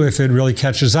this too if it really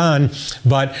catches on,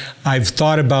 but I've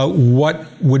thought about what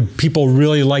would people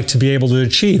really like to be able to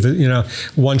achieve,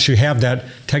 once you have that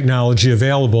technology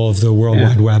available of the World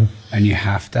Wide Web. And you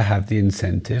have to have the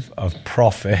incentive of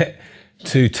profit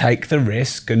to take the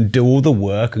risk and do all the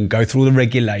work and go through all the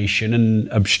regulation and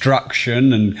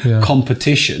obstruction and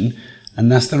competition,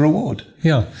 and that's the reward.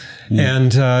 Yeah.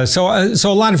 And so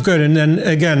a lot of good. And then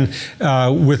again,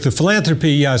 with the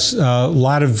philanthropy, yes, a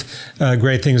lot of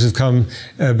great things have come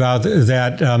about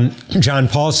that. John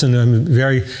Paulson, I'm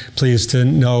very pleased to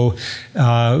know,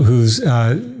 who's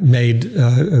made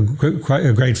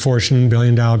a great fortune, $1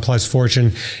 billion plus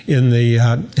fortune in the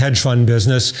hedge fund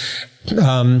business,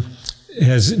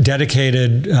 has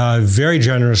dedicated very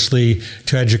generously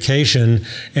to education,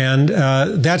 and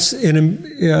that's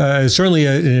certainly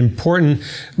an important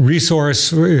resource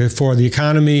for the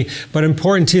economy, but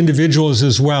important to individuals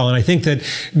as well. And I think that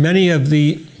many of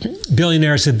the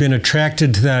billionaires have been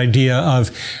attracted to that idea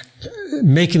of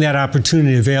making that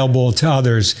opportunity available to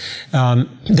others.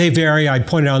 They vary. I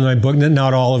pointed out in my book that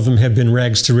not all of them have been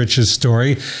rags to riches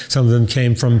story. Some of them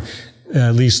came from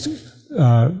at least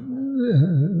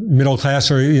middle class,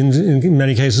 or in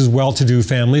many cases well-to-do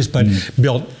families, but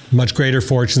built much greater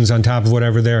fortunes on top of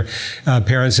whatever their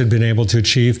parents had been able to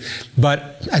achieve.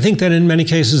 But I think that in many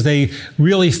cases they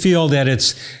really feel that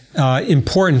it's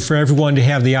important for everyone to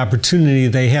have the opportunity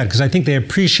they had, because I think they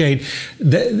appreciate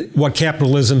what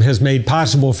capitalism has made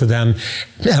possible for them,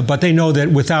 but they know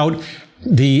that without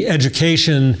the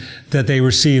education that they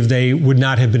received, they would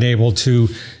not have been able to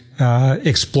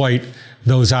exploit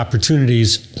those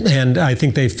opportunities. And I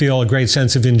think they feel a great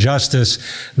sense of injustice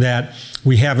that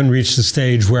we haven't reached the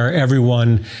stage where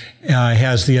everyone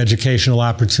has the educational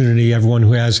opportunity, everyone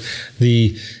who has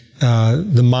the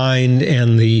mind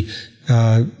and the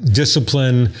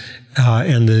discipline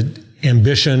and the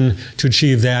ambition to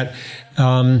achieve that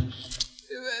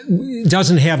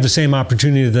doesn't have the same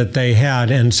opportunity that they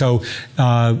had. And so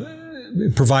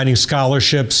providing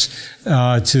scholarships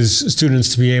to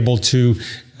students to be able to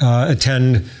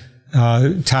attend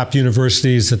top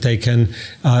universities that they can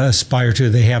aspire to.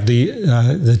 They have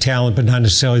the talent, but not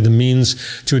necessarily the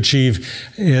means to achieve.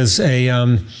 Is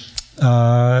a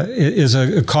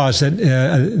cause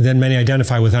that many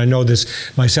identify with. I know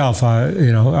this myself.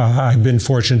 I've been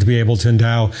fortunate to be able to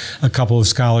endow a couple of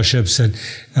scholarships at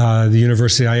the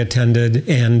university I attended,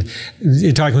 and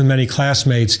in talking with many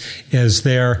classmates as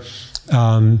they're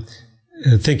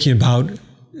thinking about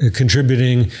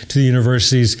contributing to the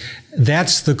universities,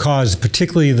 that's the cause,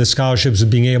 particularly the scholarships of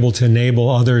being able to enable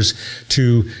others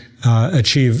to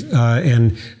achieve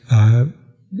and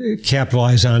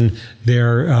capitalize on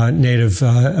their native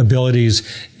abilities,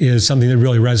 is something that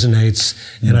really resonates,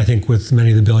 and I think with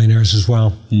many of the billionaires as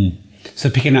well.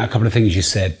 So picking out a couple of things you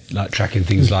said, like tracking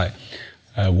things like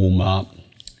Walmart,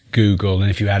 Google, and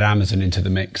if you add Amazon into the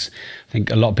mix, I think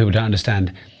a lot of people don't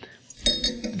understand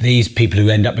these people who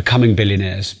end up becoming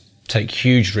billionaires take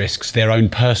huge risks, their own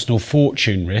personal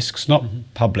fortune risks, not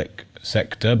public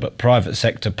sector, but private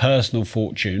sector personal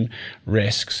fortune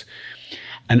risks,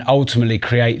 and ultimately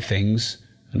create things,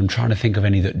 and I'm trying to think of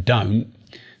any that don't,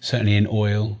 certainly in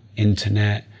oil,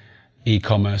 internet,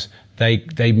 e-commerce,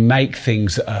 they make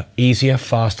things that are easier,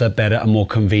 faster, better, and more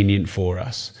convenient for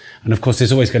us. And of course,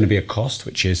 there's always going to be a cost,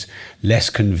 which is less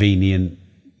convenient,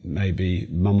 maybe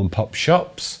mum and pop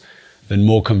shops, than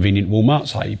more convenient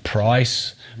Walmarts, i.e.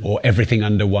 price, or everything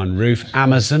under one roof.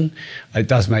 Amazon, it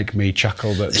does make me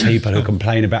chuckle that people who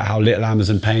complain about how little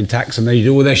Amazon pay in tax and they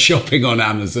do all their shopping on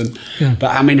Amazon. Yeah.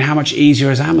 But I mean, how much easier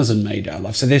has Amazon made our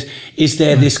life? So is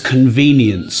there this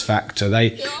convenience factor?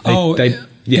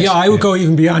 Yes. I would go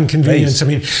even beyond convenience.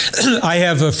 Please. I mean, I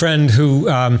have a friend who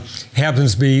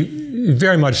happens to be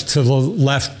very much to the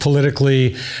left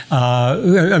politically,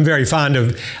 I'm very fond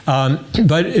of,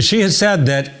 but she has said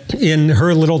that in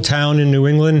her little town in New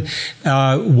England,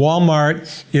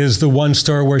 Walmart is the one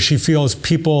store where she feels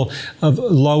people of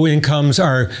low incomes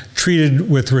are treated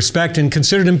with respect and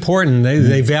considered important.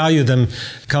 They value them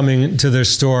coming to their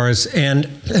stores, and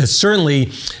has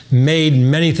certainly made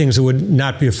many things that would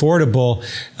not be affordable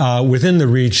within the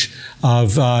reach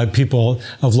of people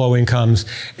of low incomes.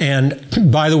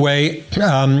 And by the way,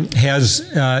 has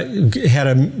had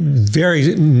a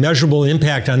very measurable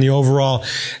impact on the overall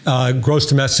gross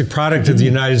domestic product of the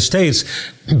United States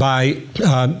by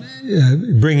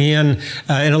bringing in,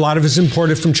 and a lot of it's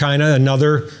imported from China,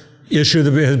 another issue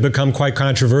that has become quite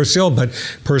controversial, but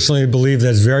personally I believe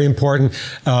that's very important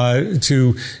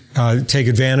to take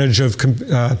advantage of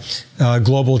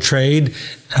global trade.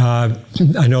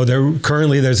 I know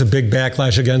there's a big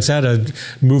backlash against that, a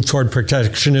move toward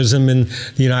protectionism in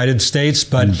the United States,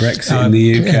 but and Brexit in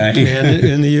the UK. And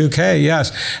in the UK,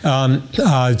 yes.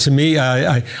 To me,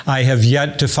 I have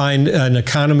yet to find an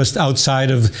economist outside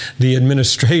of the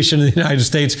administration of the United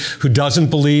States who doesn't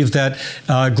believe that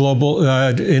global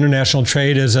international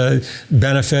trade is a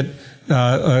benefit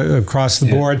across the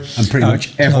board. And pretty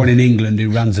much everyone in England who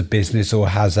runs a business or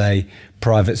has a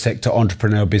private sector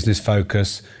entrepreneurial business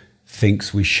focus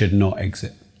thinks we should not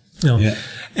exit. No. Yeah.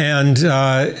 And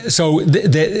so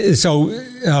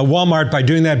Walmart, by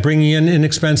doing that, bringing in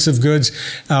inexpensive goods,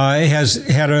 has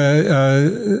had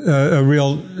a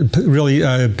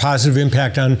really positive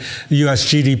impact on the U.S.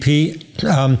 GDP.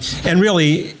 And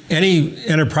really, any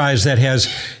enterprise that has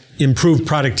improved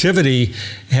productivity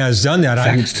has done that.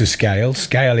 Thanks to scale.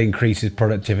 Scale increases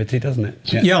productivity, doesn't it?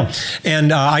 Yeah.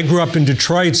 And I grew up in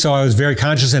Detroit, so I was very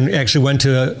conscious and actually went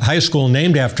to a high school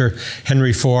named after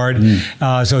Henry Ford. So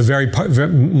it was very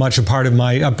much a part of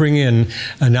my upbringing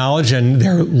and knowledge. And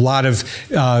there are a lot of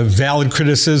valid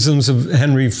criticisms of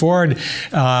Henry Ford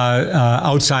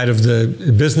outside of the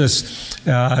business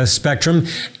spectrum.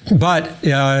 But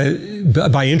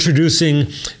by introducing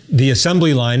the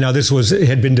assembly line, now this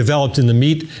had been developed in the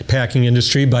meat packing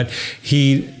industry, but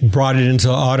he brought it into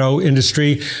the auto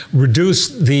industry,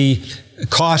 reduced the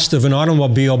cost of an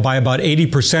automobile by about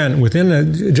 80%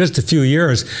 within just a few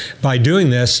years by doing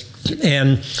this.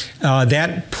 And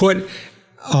that put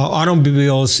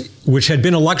automobiles, which had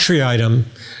been a luxury item,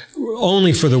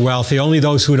 only for the wealthy, only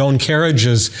those who had owned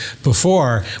carriages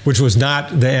before, which was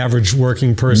not the average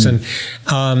working person,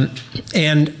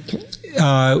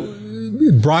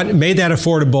 made that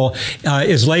affordable.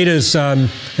 As late as I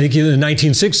think in the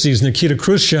 1960s, Nikita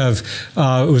Khrushchev,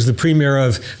 who was the premier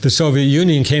of the Soviet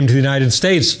Union, came to the United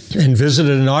States and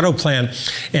visited an auto plant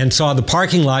and saw the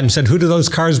parking lot and said, "Who do those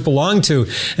cars belong to?"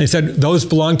 And he said, "Those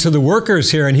belong to the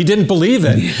workers here." And he didn't believe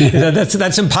it. He said,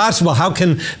 that's impossible. How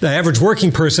can the average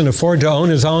working person afford to own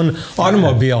his own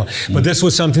automobile? But this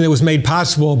was something that was made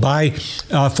possible by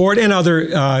Ford and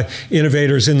other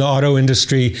innovators in the auto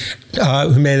industry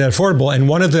who made that affordable. And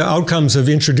one of the outcomes of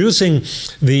introducing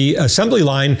the assembly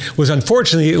line was,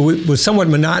 unfortunately, it was somewhat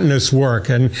monotonous work,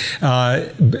 and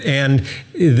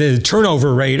the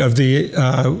turnover rate of the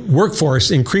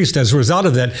workforce increased as a result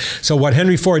of that. So what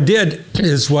Henry Ford did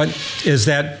is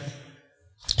that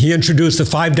he introduced a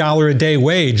 $5 a day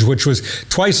wage, which was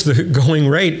twice the going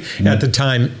rate at the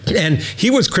time. And he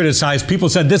was criticized. People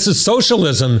said, "This is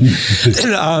socialism."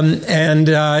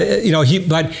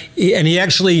 He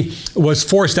actually was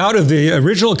forced out of the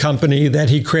original company that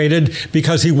he created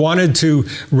because he wanted to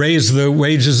raise the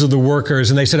wages of the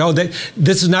workers. And they said,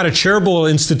 this is not a charitable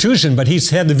institution, but he's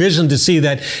had the vision to see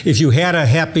that if you had a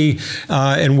happy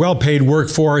and well-paid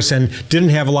workforce and didn't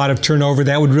have a lot of turnover,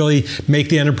 that would really make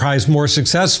the enterprise more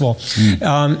successful.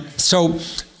 So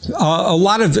a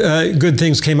lot of good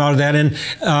things came out of that,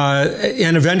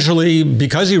 and eventually,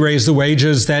 because he raised the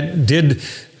wages, that did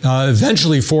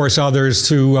eventually force others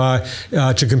to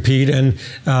compete and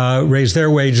raise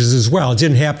their wages as well. It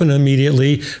didn't happen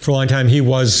immediately. For a long time, he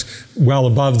was well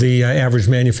above the average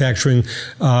manufacturing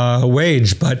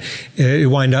wage, but it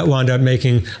wound up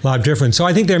making a lot of difference. So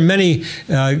I think there are many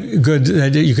good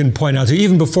that you can point out to,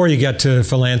 even before you get to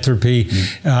philanthropy,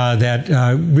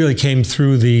 that really came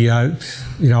through the,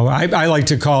 I like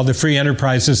to call the free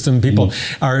enterprise system. People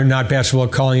are not bashful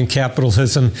about calling it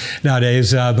capitalism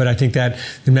nowadays, but I think that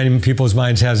in many people's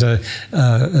minds has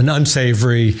an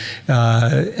unsavory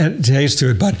taste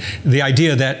to it. But the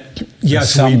idea that,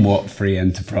 yes, somewhat free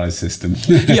enterprise system.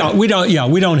 we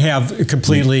don't have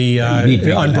completely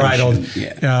unbridled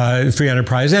free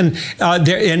enterprise. And by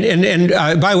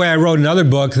the way, I wrote another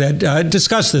book that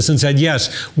discussed this and said,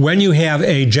 yes, when you have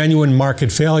a genuine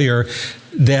market failure,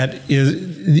 that is,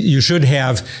 you should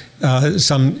have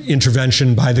some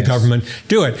intervention by the government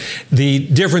do it. The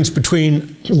difference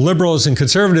between liberals and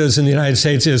conservatives in the United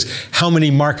States is how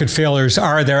many market failures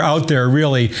are there out there,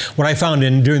 really. What I found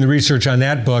in doing the research on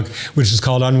that book, which is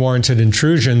called Unwarranted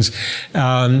Intrusions,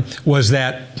 was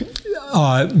that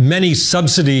many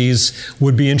subsidies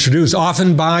would be introduced,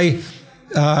 often by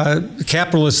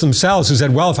capitalists themselves, who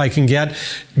said, well, if I can get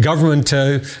government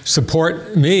to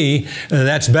support me,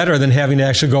 that's better than having to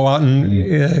actually go out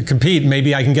and compete.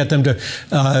 Maybe I can get them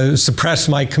to suppress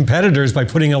my competitors by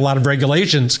putting a lot of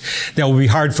regulations that will be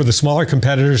hard for the smaller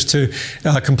competitors to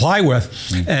comply with.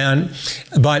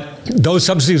 But those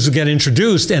subsidies would get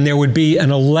introduced, and there would be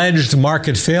an alleged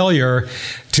market failure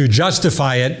to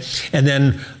justify it. And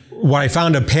then what I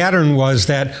found a pattern was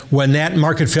that when that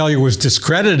market failure was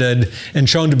discredited and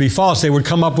shown to be false, they would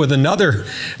come up with another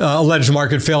alleged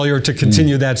market failure to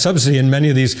continue that subsidy. And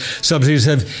many of these subsidies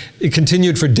have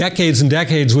continued for decades and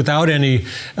decades without any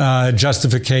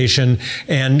justification,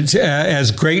 and as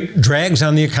great drags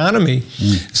on the economy.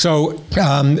 So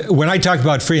when I talk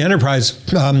about free enterprise,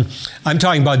 I'm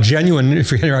talking about genuine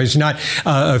free enterprise, not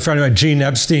a friend of mine, Gene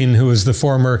Epstein, who was the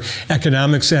former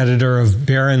economics editor of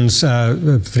Barron's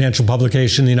financial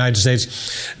publication in the United States,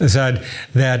 said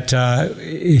that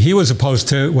he was opposed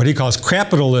to what he calls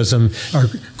capitalism or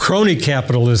crony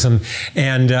capitalism,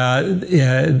 and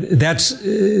that's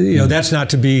not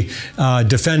to be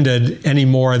defended any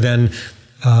more than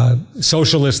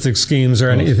socialistic schemes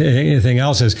or anything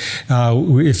else is.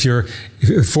 If you're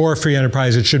for free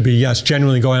enterprise, it should be, yes,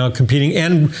 genuinely going out competing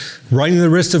and running the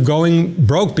risk of going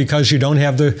broke because you don't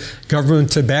have the government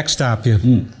to backstop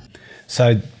you.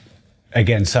 So,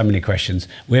 again, so many questions.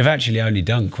 We've actually only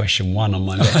done question 1 on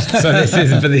my list. So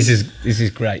this is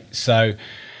great. So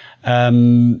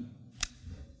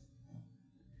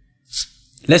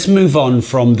let's move on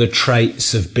from the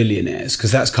traits of billionaires,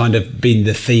 because that's kind of been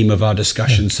the theme of our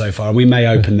discussion so far. And we may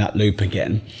open that loop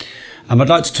again. I'd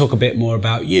like to talk a bit more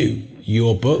about you,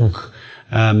 your book,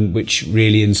 which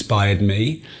really inspired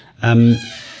me.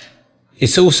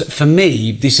 It's also, for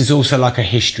me, this is also like a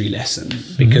history lesson,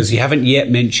 because you haven't yet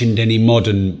mentioned any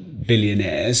modern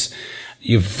billionaires.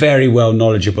 You're very well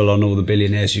knowledgeable on all the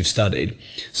billionaires you've studied.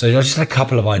 So I just had a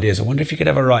couple of ideas. I wonder if you could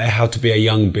ever write How to Be a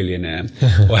Young Billionaire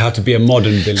or How to Be a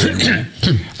Modern Billionaire.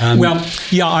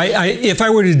 If I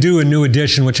were to do a new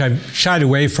edition, which I've shied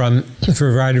away from for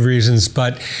a variety of reasons,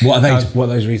 but... What are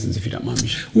those reasons, if you don't mind me?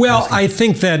 Well, I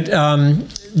think that,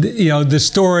 the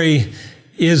story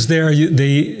is there.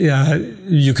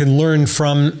 You can learn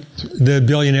from the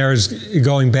billionaires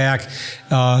going back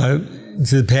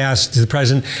to the past, to the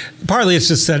present. Partly it's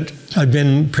just that I've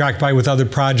been preoccupied with other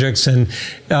projects and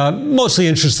mostly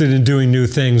interested in doing new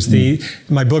things.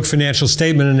 My book, Financial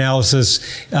Statement Analysis,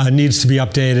 needs to be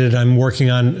updated. I'm working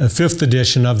on a 5th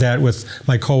edition of that with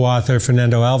my co-author,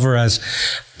 Fernando Alvarez.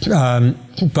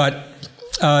 But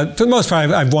for the most part,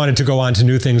 I've wanted to go on to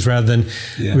new things rather than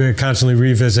constantly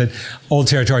revisit old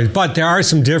territories. But there are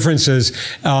some differences.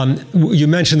 You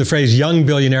mentioned the phrase young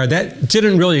billionaire. That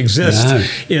didn't really exist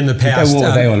in the past. What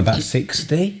were they on, about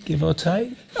 60, give or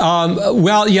take? I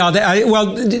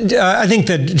think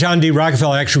that John D.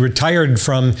 Rockefeller actually retired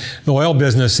from the oil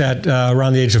business at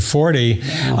around the age of 40.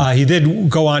 Wow. He did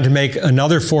go on to make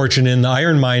another fortune in the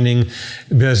iron mining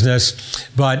business,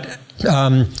 but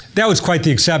that was quite the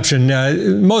exception.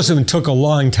 Most of them took a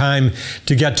long time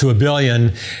to get to $1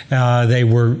 billion. They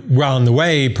were well on the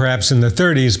way, perhaps in the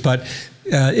 30s, but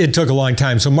it took a long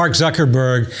time. So Mark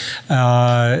Zuckerberg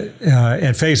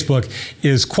at Facebook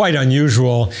is quite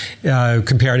unusual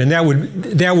compared, and that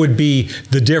would be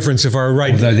the difference if I were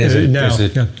right. Although there's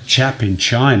a chap in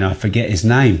China, I forget his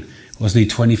name. Wasn't he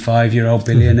 25-year-old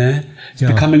billionaire? It's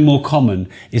becoming more common.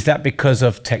 Is that because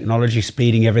of technology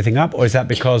speeding everything up, or is that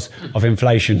because of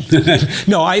inflation?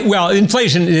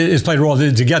 Inflation has played a role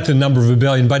to get the number of $1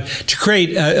 billion, but to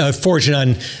create a fortune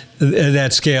on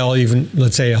that scale, even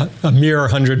let's say a mere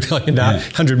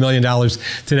 $100 million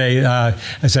today, I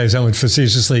say somewhat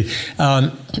facetiously.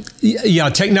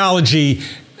 Technology.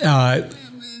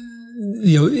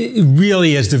 It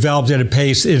really has developed at a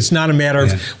pace. It's not a matter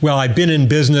of, I've been in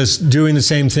business doing the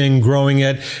same thing, growing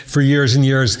it for years and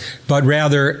years, but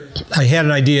rather I had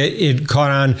an idea, it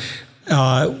caught on.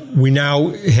 We now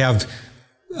have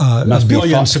a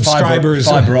billion subscribers.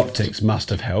 Fiber optics must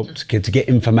have helped to get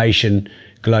information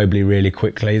globally really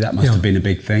quickly. That must have been a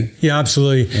big thing. Yeah,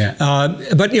 absolutely. Yeah.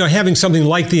 But having something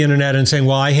like the internet and saying,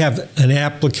 well, I have an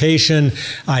application,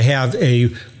 I have a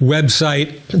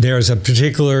website, there's a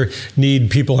particular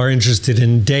need. People are interested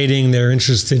in dating, they're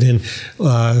interested in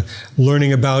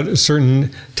learning about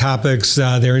certain topics,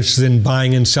 they're interested in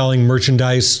buying and selling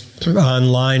merchandise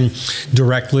online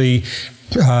directly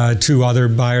to other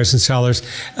buyers and sellers.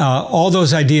 All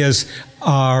those ideas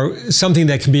are something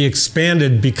that can be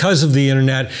expanded because of the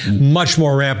internet much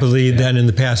more rapidly than in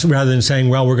the past, rather than saying,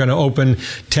 well, we're going to open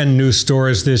 10 new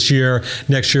stores this year,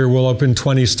 next year we'll open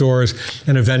 20 stores,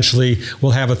 and eventually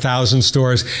we'll have 1,000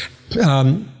 stores.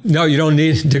 No, you don't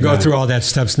need to go through all those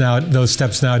steps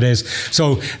nowadays.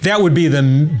 So that would be the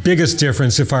biggest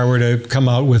difference if I were to come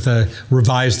out with a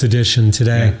revised edition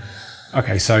today. Yeah.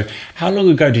 Okay, so how long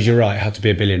ago did you write How to Be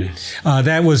a Billionaire?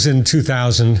 That was in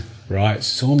 2000. Right,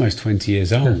 it's almost 20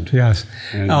 years old. Yes.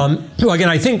 Well, again,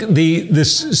 I think the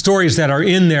stories that are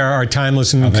in there are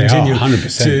timeless and continue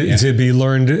to be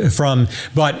learned from.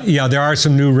 But yeah, there are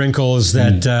some new wrinkles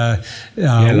that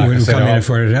would come in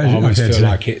for it. I almost feel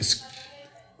like it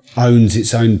owns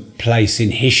its own place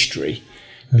in history,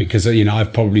 because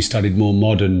I've probably studied more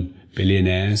modern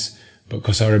billionaires.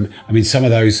 Because I mean, some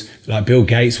of those, like Bill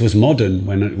Gates, was modern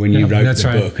when you wrote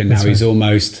the book, and now he's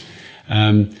almost.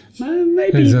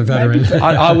 Maybe he's a veteran.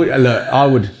 I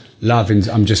would love.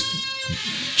 I'm just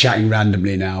chatting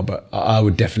randomly now, but I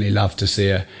would definitely love to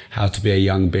see How to Be a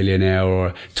Young Billionaire,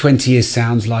 or 20 years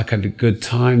sounds like a good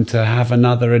time to have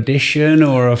another edition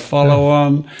or a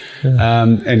follow-on.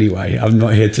 Anyway, I'm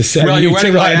not here to say. Well, you're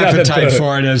whetting my appetite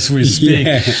for it as we speak.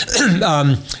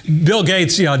 Yeah. Bill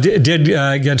Gates, did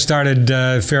get started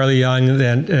fairly young.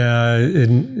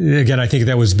 And again, I think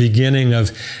that was beginning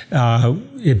of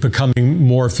it becoming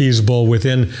more feasible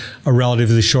within a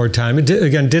relatively short time. It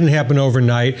didn't happen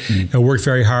overnight. It worked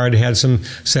very hard, had some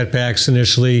setbacks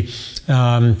initially.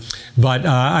 But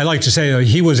I like to say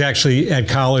he was actually at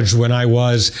college when I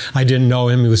didn't know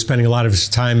him. He was spending a lot of his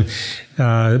time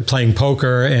playing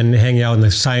poker and hanging out in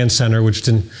the science center, which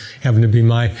didn't happen to be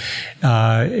my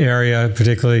area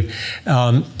particularly.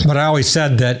 But I always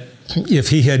said that if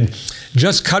he had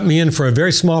just cut me in for a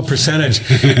very small percentage,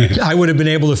 I would have been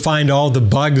able to find all the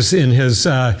bugs in his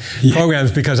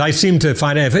programs, because I seem to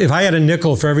find if I had a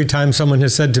nickel for every time someone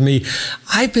has said to me,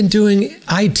 I've been doing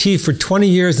IT for 20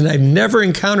 years and I've never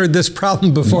encountered this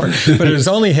problem before, but it has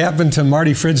only happened to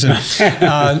Martin Fridson.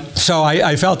 So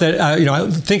I felt that, I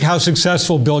think how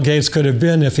successful Bill Gates could have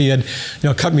been if he had,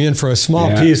 cut me in for a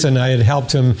small piece and I had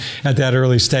helped him at that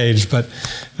early stage, but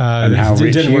and how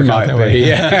it didn't work out that way.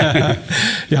 Yeah.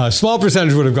 A small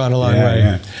percentage would have gone a long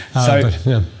way.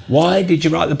 So, why did you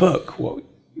write the book?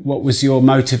 What was your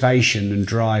motivation and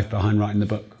drive behind writing the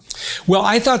book? Well,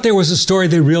 I thought there was a story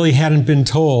that really hadn't been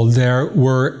told. There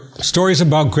were stories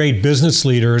about great business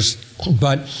leaders,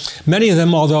 but many of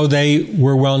them, although they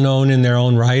were well known in their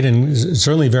own right and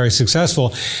certainly very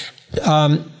successful,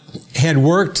 had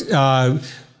worked,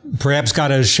 perhaps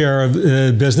got a share of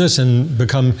business and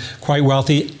become quite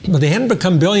wealthy, but they hadn't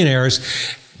become billionaires.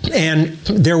 And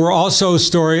there were also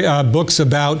books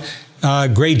about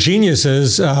great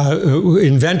geniuses,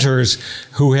 inventors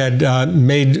who had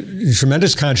made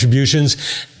tremendous contributions.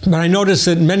 But I noticed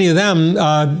that many of them,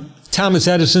 Thomas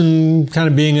Edison kind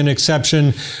of being an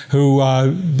exception, who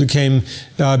became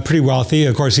pretty wealthy.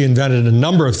 Of course, he invented a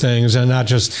number of things and not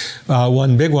just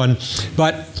one big one.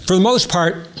 But for the most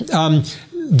part,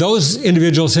 those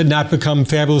individuals had not become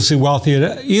fabulously wealthy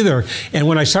either. And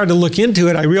when I started to look into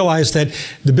it, I realized that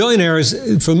the billionaires,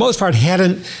 for the most part,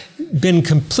 hadn't been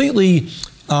completely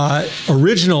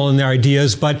original in their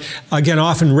ideas, but again,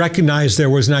 often recognized there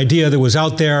was an idea that was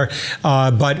out there,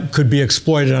 but could be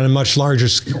exploited on a much larger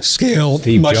scale,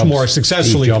 more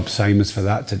successfully. Steve Jobs famous for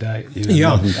that today.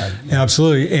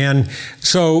 Absolutely. And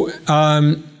so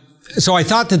I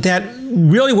thought that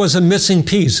really was a missing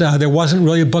piece. There wasn't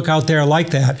really a book out there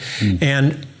like that.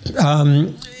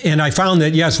 And I found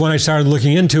that, yes, when I started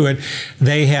looking into it,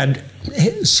 they had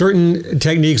certain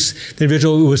techniques. The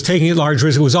individual who was taking large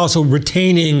risks was also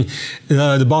retaining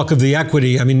the bulk of the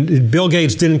equity. I mean, Bill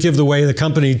Gates didn't give away the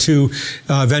company to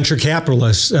venture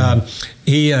capitalists. Steve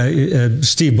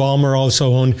Ballmer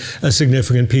also owned a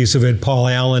significant piece of it, Paul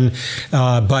Allen,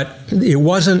 but it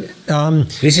wasn't...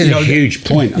 this is a huge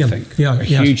point, I think.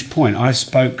 Huge point. I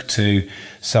spoke to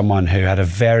someone who had a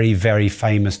very, very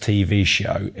famous TV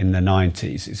show in the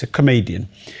 90s. It's a comedian.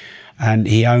 And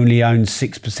he only owned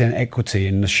 6% equity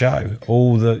in the show.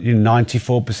 All the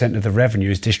 94% of the revenue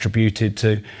is distributed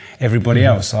to everybody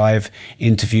else. I've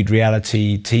interviewed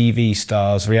reality TV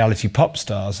stars, reality pop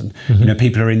stars, and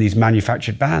people are in these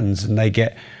manufactured bands, and they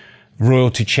get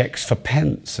royalty checks for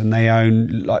pence, and they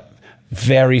own like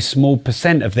very small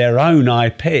percent of their own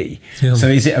IP. Yeah. So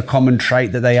is it a common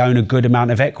trait that they own a good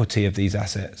amount of equity of these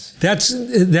assets?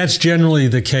 That's generally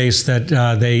the case, that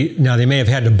they may have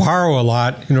had to borrow a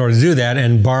lot in order to do that,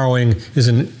 and borrowing is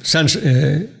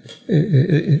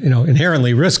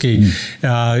inherently risky.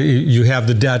 You have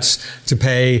the debts to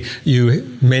pay.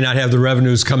 You may not have the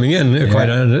revenues coming in quite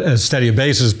on a steady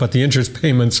basis, but the interest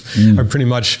payments are pretty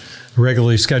much a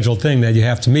regularly scheduled thing that you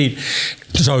have to meet.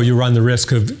 So you run the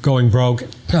risk of going broke,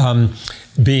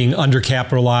 being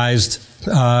undercapitalized,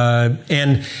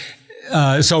 and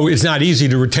so it's not easy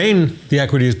to retain the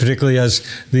equities, particularly as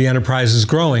the enterprise is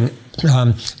growing.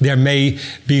 There may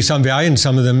be some value, and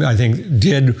some of them, I think,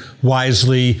 did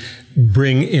wisely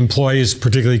bring employees,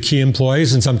 particularly key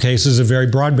employees, in some cases, a very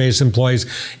broad-based employees,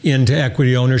 into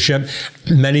equity ownership.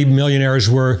 Many millionaires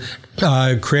were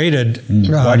created.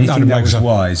 Why do you think that was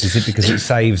wise? Is it because it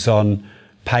saves on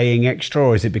paying extra,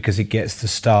 or is it because it gets the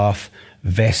staff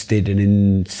vested and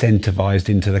incentivized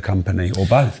into the company, or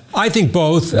both? I think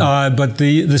both, but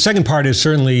the second part is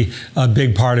certainly a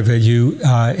big part of it. You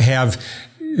have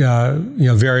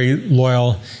very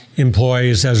loyal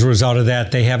employees. As a result of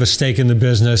that, they have a stake in the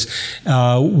business.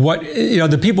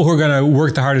 The people who are going to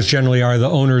work the hardest generally are the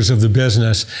owners of the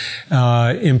business.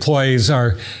 Employees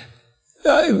are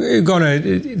going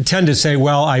to tend to say,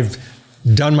 well, I've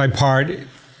done my part.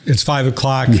 It's 5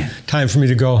 o'clock, time for me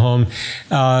to go home.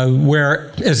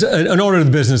 Whereas an owner of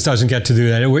the business doesn't get to do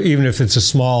that. Even if it's a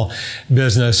small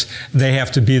business, they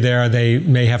have to be there. They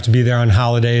may have to be there on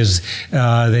holidays.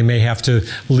 They may have to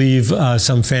leave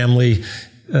some family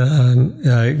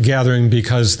gathering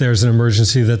because there's an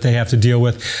emergency that they have to deal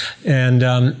with. And,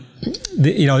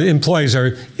 the employees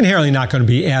are inherently not going to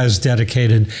be as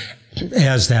dedicated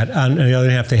as that. On the other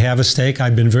hand, if they have a stake,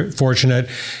 I've been very fortunate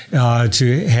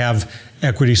to have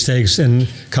equity stakes in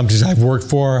companies I've worked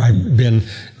for. I've been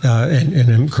and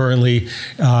am currently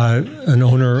an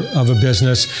owner of a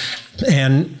business,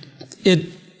 and it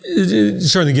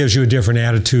certainly gives you a different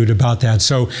attitude about that.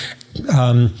 So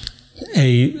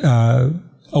a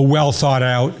well thought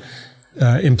out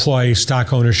employee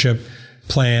stock ownership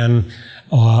plan,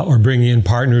 or bringing in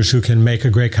partners who can make a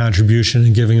great contribution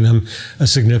and giving them a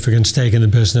significant stake in the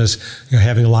business,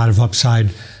 having a lot of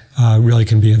upside, really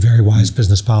can be a very wise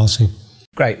business policy.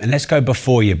 Great. And let's go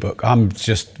before your book. I'm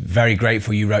just very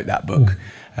grateful you wrote that book.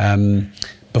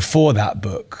 Before that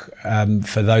book,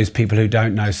 for those people who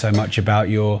don't know so much about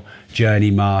your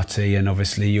journey, Marty, and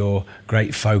obviously your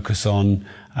great focus on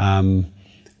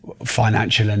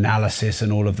financial analysis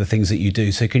and all of the things that you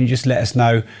do. So can you just let us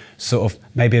know sort of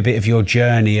maybe a bit of your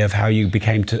journey of how you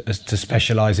became to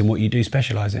specialize in what you do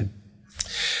specialize in?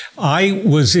 I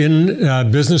was in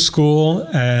business school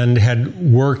and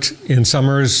had worked in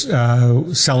summers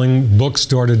selling books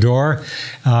door to door.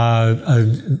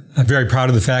 I'm very proud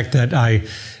of the fact that I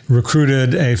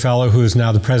recruited a fellow who is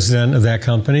now the president of that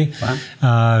company,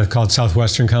 called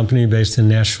Southwestern Company, based in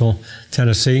Nashville,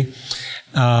 Tennessee.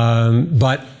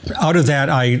 But out of that,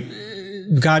 I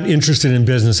got interested in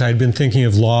business. I had been thinking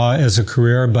of law as a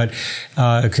career, but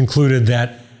concluded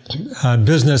that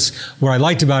business, what I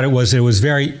liked about it was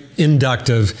very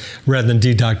inductive rather than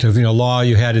deductive. Law,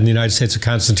 you had in the United States a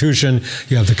constitution,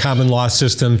 you have the common law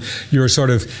system. You're sort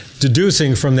of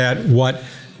deducing from that what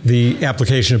the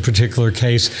application of a particular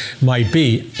case might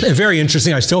be. Very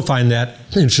interesting. I still find that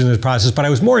interesting in the process, but I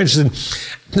was more interested in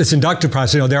this inductive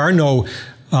process. There are no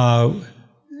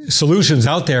solutions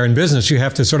out there in business. You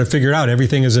have to sort of figure it out.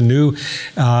 Everything is a new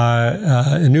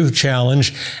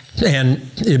challenge, and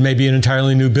it may be an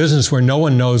entirely new business where no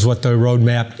one knows what the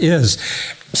roadmap is.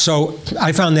 So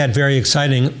I found that very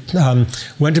exciting.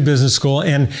 Went to business school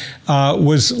and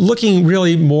was looking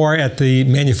really more at the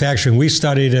manufacturing. We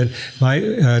studied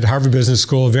at Harvard Business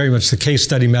School very much the case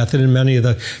study method, and many of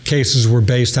the cases were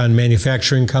based on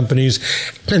manufacturing companies.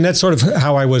 And that's sort of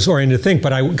how I was oriented to think.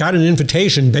 But I got an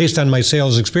invitation based on my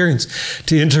sales experience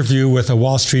to interview with a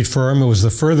Wall Street firm. It was the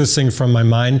furthest thing from my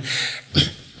mind.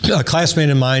 A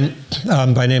classmate of mine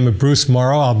by name of Bruce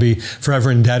Morrow, I'll be forever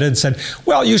indebted, said,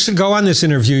 well, you should go on this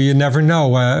interview. You never know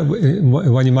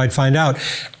when you might find out.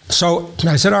 So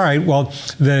I said, all right, well,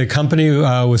 the company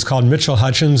was called Mitchell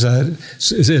Hutchins.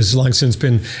 Has long since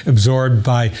been absorbed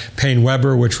by Payne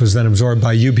Weber, which was then absorbed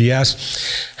by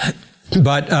UBS.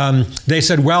 But they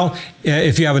said, well,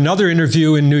 if you have another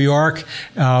interview in New York,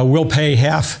 we'll pay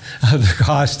half of the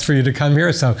cost for you to come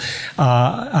here. So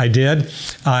I did.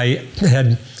 I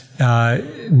had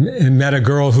met a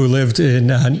girl who lived in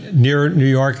near New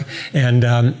York, and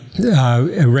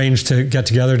arranged to get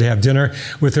together to have dinner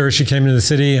with her. She came into the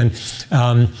city, and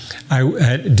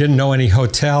I didn't know any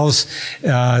hotels,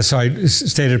 so I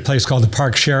stayed at a place called the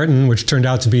Park Sheraton, which turned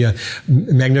out to be a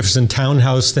magnificent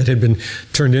townhouse that had been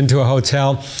turned into a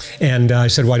hotel. And I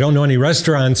said, well, I don't know any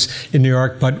restaurants in New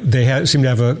York, but they seem to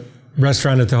have a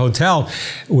restaurant at the hotel.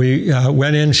 We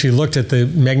went in, she looked at the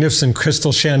magnificent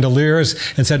crystal chandeliers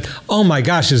and said, oh my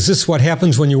gosh, is this what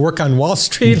happens when you work on Wall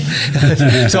Street?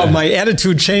 So my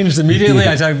attitude changed immediately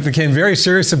as I became very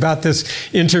serious about this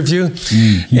interview.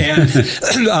 And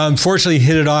fortunately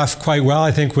hit it off quite well,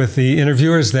 I think, with the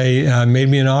interviewers. They made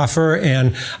me an offer,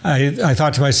 and I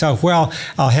thought to myself, well,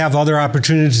 I'll have other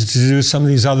opportunities to do some of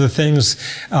these other things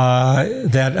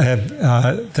that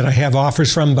I have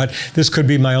offers from, but this could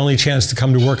be my only chance to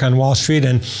come to work on Wall Street.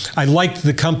 And I liked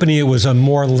the company. It was a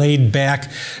more laid back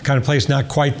kind of place, not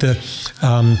quite the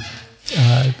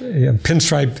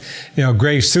pinstripe,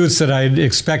 gray suits that I'd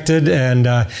expected, and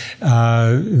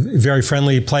very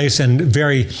friendly place, and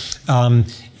very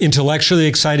intellectually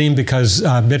exciting, because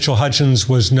Mitchell Hutchins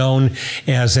was known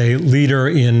as a leader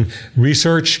in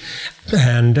research.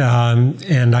 And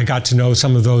I got to know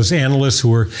some of those analysts who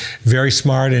were very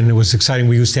smart, and it was exciting.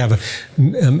 We used to have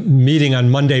a meeting on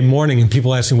Monday morning, and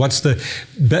people asked me, what's the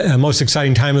most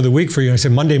exciting time of the week for you? I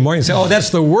said, Monday morning. I said, oh,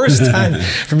 that's the worst time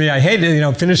for me. I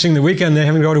hated, finishing the weekend and then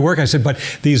having to go to work. I said, but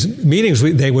these meetings,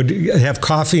 they would have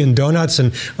coffee and donuts,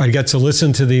 and I'd get to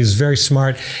listen to these very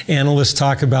smart analysts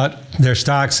talk about their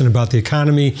stocks and about the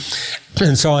economy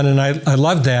and so on. And I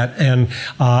loved that. And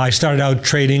I started out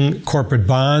trading corporate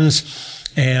bonds,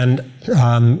 and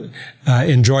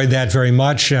enjoyed that very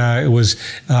much. It was,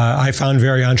 I found,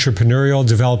 very entrepreneurial,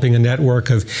 developing a network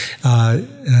of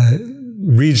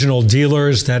regional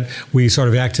dealers that we sort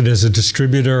of acted as a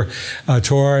distributor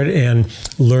toward, and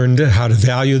learned how to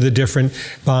value the different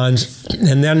bonds.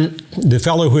 And then the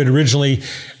fellow who had originally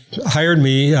hired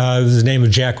me, the name of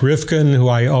Jack Rifkin, who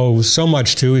I owe so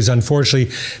much to. He's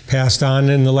unfortunately passed on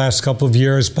in the last couple of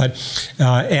years, but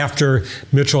after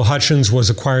Mitchell Hutchins was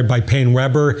acquired by Payne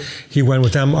Weber, he went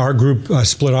with them. Our group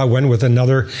split out, went with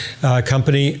another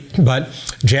company, but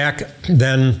Jack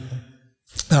then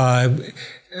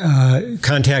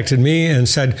contacted me and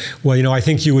said, well, I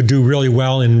think you would do really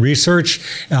well in research.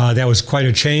 That was quite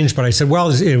a change, but I said, well,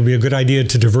 it would be a good idea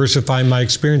to diversify my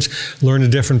experience, learn a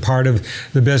different part of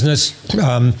the business.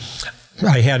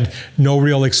 I had no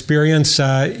real experience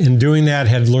in doing that,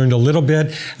 had learned a little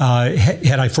bit.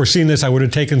 Had I foreseen this, I would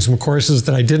have taken some courses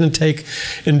that I didn't take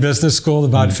in business school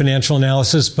about financial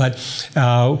analysis, but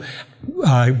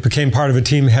I became part of a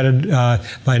team headed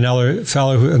by another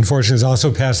fellow who unfortunately has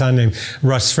also passed on, named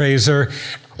Russ Fraser.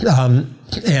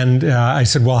 And I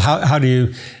said, well, how do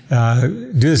you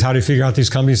do this? How do you figure out these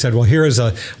companies? He said, well, here is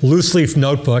a loose leaf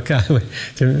notebook. I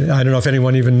don't know if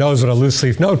anyone even knows what a loose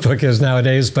leaf notebook is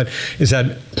nowadays, but he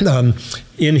said,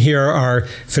 in here are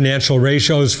financial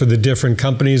ratios for the different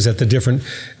companies at the different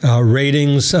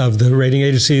ratings of the rating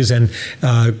agencies, and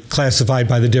classified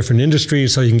by the different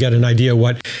industries, so you can get an idea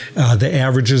what the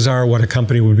averages are, what a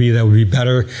company would be that would be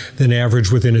better than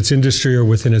average within its industry or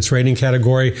within its rating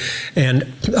category. And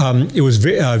it was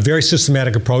a very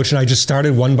systematic approach, and I just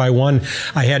started one by one.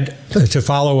 I had to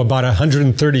follow about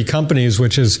 130 companies,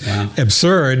 which is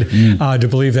absurd to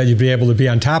believe that you'd be able to be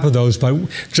on top of those. But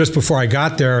just before I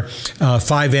got there,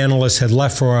 5 analysts had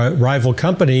left for a rival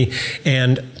company,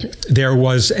 and there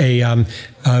was a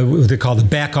what they call the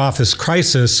back office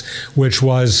crisis, which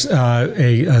was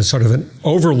a sort of an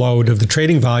overload of the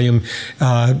trading volume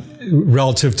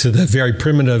relative to the very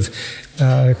primitive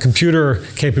computer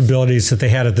capabilities that they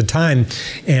had at the time.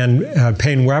 And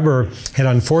Payne Weber had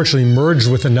unfortunately merged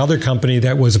with another company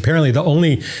that was apparently the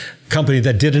only company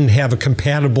that didn't have a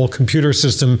compatible computer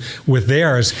system with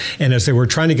theirs. And as they were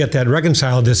trying to get that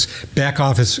reconciled, this back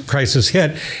office crisis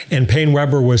hit, and Payne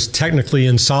Weber was technically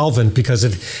insolvent because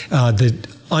the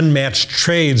unmatched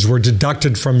trades were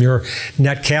deducted from your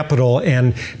net capital,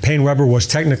 and Payne Weber was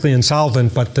technically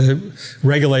insolvent, but the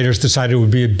regulators decided it would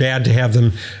be bad to have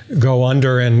them go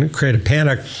under and create a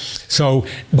panic. So,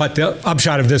 but the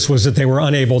upshot of this was that they were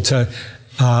unable to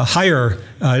hire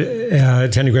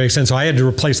to any great extent. So I had to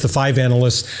replace the 5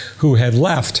 analysts who had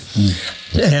left.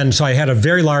 And so I had a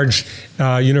very large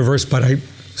universe, but I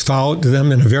followed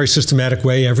them in a very systematic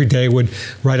way. Every day would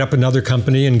write up another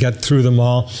company and get through them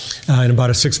all in about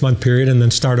a 6-month period, and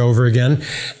then start over again.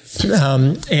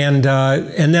 And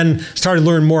then started to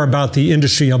learn more about the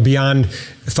industry beyond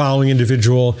following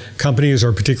individual companies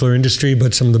or particular industry,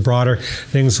 but some of the broader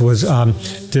things was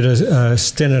did a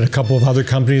stint at a couple of other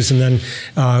companies, and then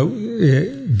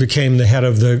became the head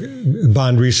of the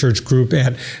bond research group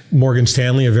at Morgan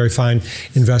Stanley, a very fine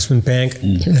investment bank,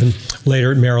 and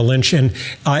later at Merrill Lynch. And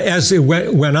as it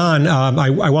went on,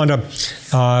 I wound up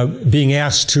being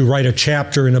asked to write a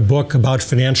chapter in a book about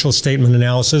financial statement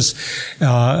analysis.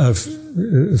 A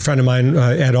friend of mine,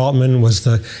 Ed Altman, was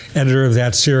the editor of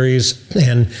that series,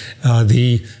 and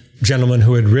the gentleman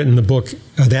who had written the book,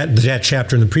 that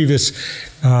chapter in the previous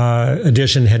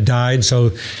edition had died,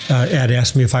 so Ed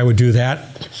asked me if I would do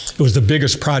that. It was the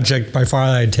biggest project by far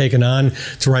that I had taken on,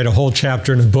 to write a whole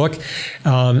chapter in a book.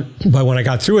 But when I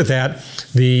got through with that,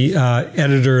 the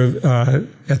editor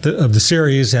of the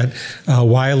series at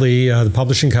Wiley, the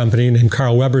publishing company, named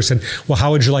Carl Weber, said, well,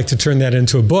 how would you like to turn that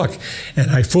into a book?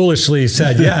 And I foolishly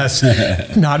said yes,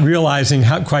 not realizing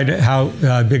how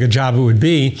big a job it would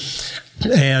be.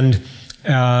 And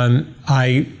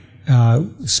I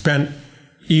spent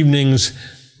evenings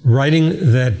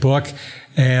writing that book,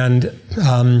 and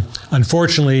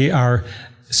unfortunately our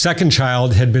second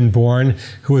child had been born,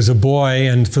 who was a boy,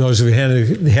 and for those of you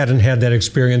who hadn't had that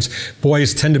experience,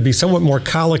 boys tend to be somewhat more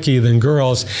colicky than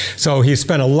girls, so he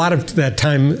spent a lot of that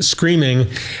time screaming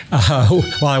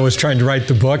while I was trying to write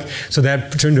the book, so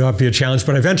that turned out to be a challenge,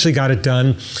 but I eventually got it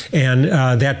done, and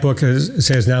that book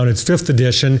is now in its 5th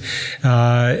edition,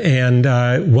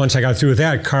 and once I got through with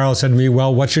that, Carl said to me,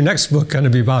 well, what's your next book going to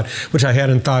be about? Which I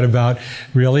hadn't thought about,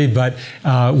 really, but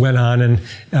went on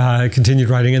and continued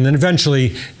writing, and then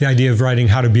eventually the idea of writing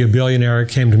How to Be a Billionaire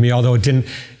came to me, although it didn't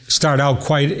start out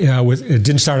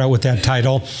with that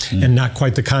title, and not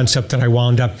quite the concept that I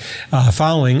wound up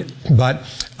following. But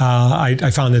I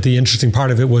found that the interesting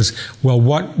part of it was, well,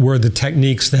 what were the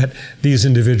techniques that these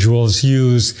individuals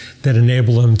use that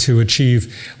enable them to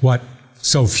achieve what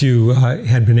so few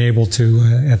had been able to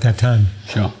at that time?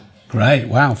 Sure. Great.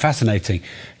 Wow. Fascinating.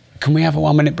 Can we have a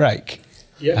 1-minute break?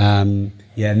 Yeah.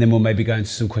 Yeah, and then we'll maybe go into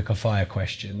some quicker fire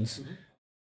questions.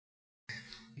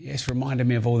 It's reminded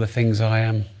me of all the things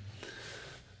I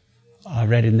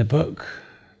read in the book,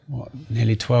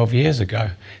 nearly 12 years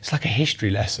ago. It's like a history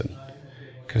lesson,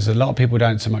 because a lot of people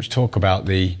don't so much talk about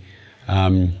the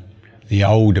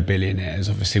older billionaires,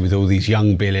 obviously, with all these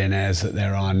young billionaires that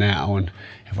there are now, and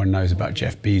everyone knows about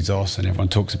Jeff Bezos, and everyone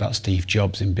talks about Steve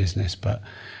Jobs in business. But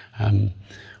I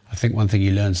think one thing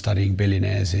you learn studying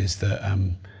billionaires is that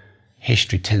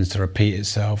history tends to repeat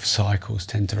itself, cycles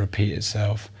tend to repeat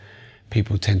itself.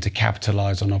 People tend to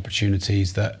capitalize on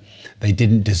opportunities that they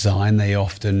didn't design. They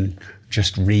often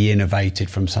just re-innovated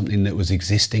from something that was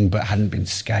existing but hadn't been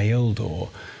scaled, or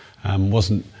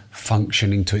wasn't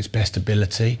functioning to its best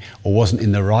ability, or wasn't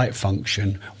in the right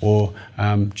function, or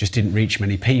just didn't reach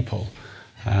many people.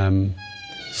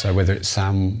 So whether it's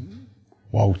Sam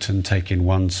Walton taking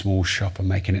one small shop and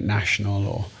making it national,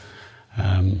 or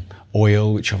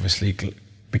oil, which obviously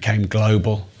became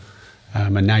global.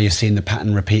 And now you're seeing the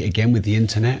pattern repeat again with the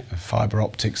internet. Fiber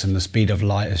optics and the speed of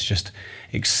light has just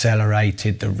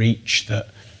accelerated the reach that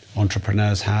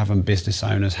entrepreneurs have and business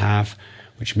owners have,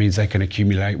 which means they can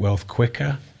accumulate wealth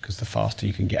quicker, because the faster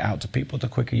you can get out to people, the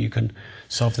quicker you can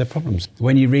solve their problems.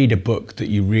 When you read a book that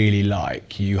you really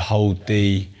like, you hold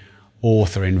the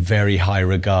author in very high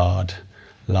regard,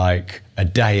 like a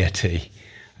deity.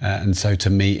 And so to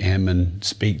meet him and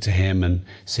speak to him and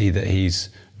see that he's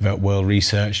well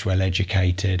researched, well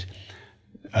educated,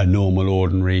 a normal,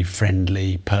 ordinary,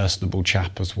 friendly, personable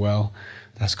chap as well,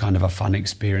 that's kind of a fun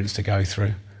experience to go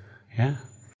through. Yeah.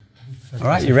 All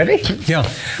right, you ready?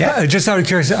 Yeah. Just out of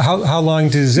curiosity, how long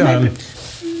does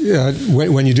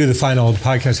when you do the final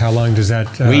podcast, how long does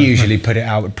that? We usually put it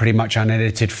out with pretty much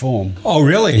unedited form. Oh,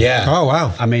 really? Yeah. Oh,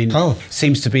 wow. I mean,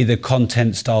 seems to be the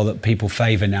content style that people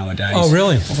favour nowadays. Oh,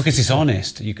 really? Well, because it's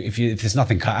honest. If there's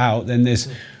nothing cut out, then there's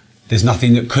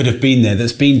nothing that could have been there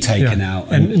that's been taken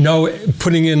out. And no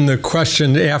putting in the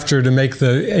question after to make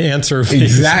the answer.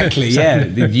 Exactly, yeah.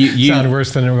 You sound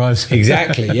worse than it was.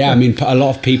 Exactly, yeah. I mean, a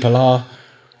lot of people are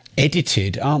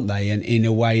edited, aren't they? And in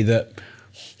a way that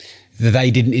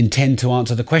they didn't intend to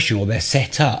answer the question, or they're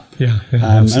set up. Yeah,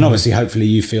 and obviously, hopefully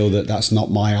you feel that that's not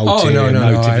my ulterior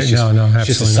motive. It's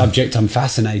just a subject I'm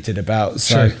fascinated about.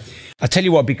 So sure. I'll tell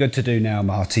you what would be good to do now,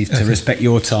 Marty, to respect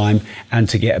your time and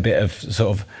to get a bit of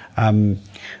sort of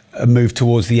a move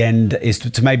towards the end, is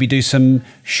to maybe do some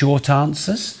short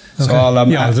answers. Okay. So I'll, let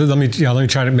me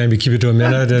try to maybe keep it to a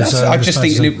minute. I just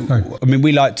think, I mean,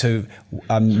 we like to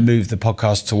move the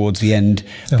podcast towards the end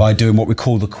by doing what we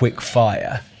call the quick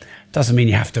fire. Doesn't mean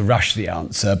you have to rush the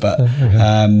answer, but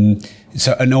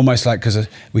So, and almost like, because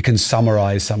we can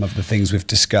summarize some of the things we've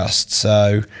discussed.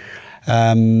 So,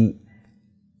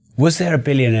 was there a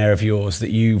billionaire of yours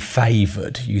that you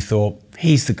favored? You thought,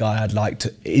 he's the guy I'd like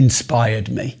to, inspired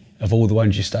me, of all the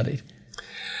ones you studied?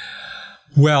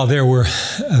 Well, there were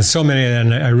so many,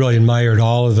 and I really admired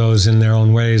all of those in their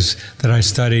own ways that I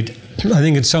studied. I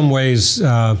think in some ways,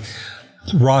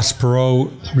 Ross Perot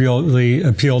really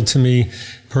appealed to me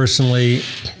personally.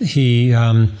 He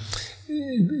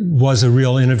was a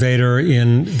real innovator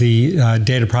in the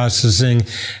data processing,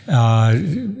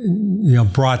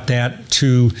 brought that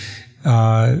to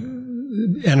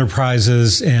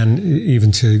enterprises and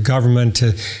even to government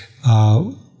to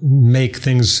make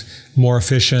things more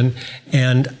efficient.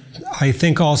 And I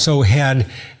think also had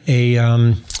a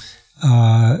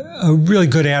really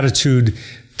good attitude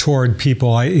toward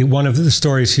people. One of the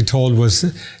stories he told was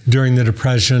during the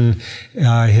Depression,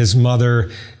 his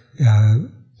mother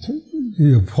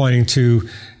pointing to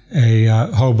a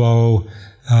hobo,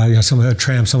 a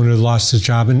tramp, someone who had lost his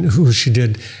job, and who she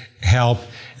did help,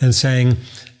 and saying,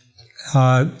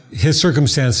 his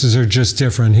circumstances are just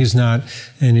different. He's not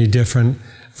any different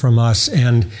from us.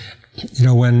 And,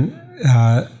 when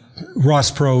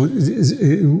Ross Perot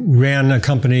ran a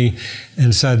company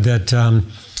and said that, some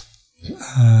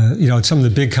of the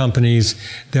big companies,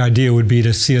 the idea would be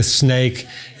to see a snake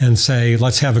and say,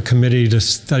 let's have a committee to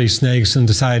study snakes and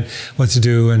decide what to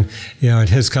do. And, at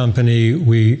his company,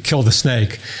 we kill the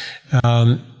snake.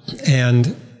 So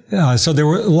there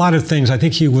were a lot of things. I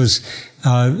think he was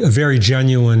a very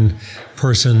genuine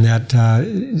person that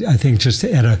I think just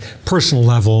at a personal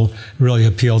level really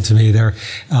appealed to me there.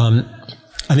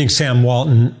 I think Sam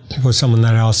Walton was someone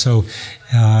that I also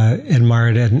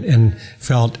admired and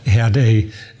felt had a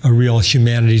real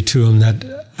humanity to him that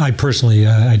I personally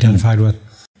identified with.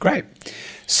 Great.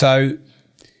 So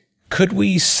could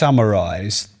we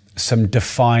summarize some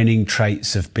defining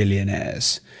traits of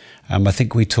billionaires? I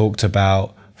think we talked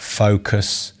about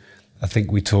focus. I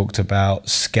think we talked about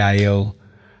scale.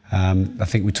 I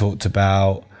think we talked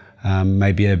about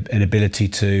maybe an ability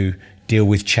to deal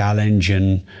with challenge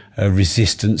and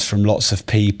resistance from lots of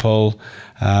people,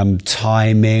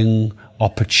 timing,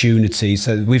 opportunity.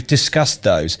 So we've discussed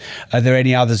those. Are there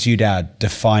any others you'd add,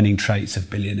 defining traits of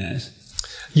billionaires?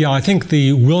 Yeah, I think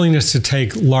the willingness to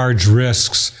take large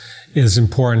risks is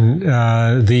important.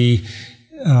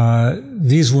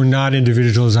 These were not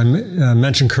individuals. I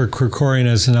mentioned Kirk Kerkorian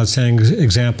as an outstanding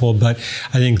example, but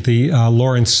I think the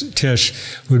Lawrence Tisch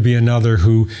would be another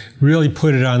who really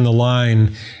put it on the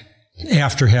line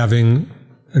after having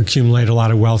accumulated a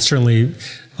lot of wealth, certainly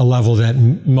a level that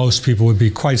most people would be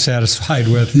quite satisfied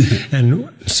with, and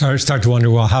start to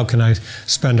wonder, well, how can I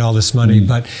spend all this money?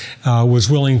 But was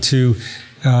willing to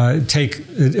take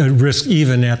a risk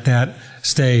even at that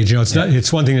stage.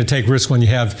 It's one thing to take risk when you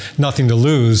have nothing to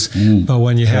lose, but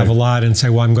when you have a lot and say,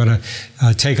 well, I'm going to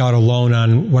take out a loan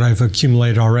on what I've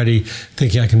accumulated already,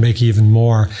 thinking I can make even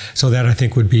more. So that I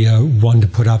think would be one to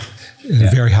put up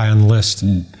very high on the list.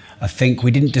 I think we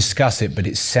didn't discuss it, but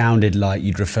it sounded like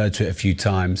you'd referred to it a few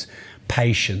times.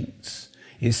 Patience.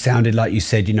 It sounded like you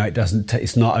said,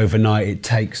 it's not overnight, it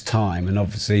takes time. And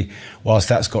obviously, whilst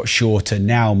that's got shorter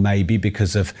now, maybe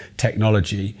because of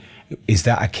technology, is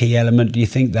that a key element, do you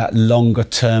think, that longer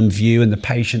term view and the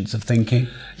patience of thinking?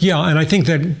 Yeah, and I think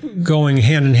that going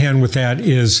hand in hand with that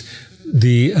is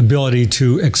the ability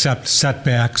to accept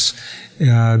setbacks,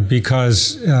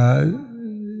 because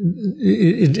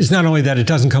it's not only that it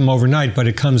doesn't come overnight, but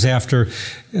it comes after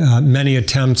many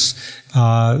attempts,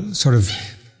 sort of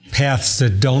paths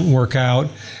that don't work out,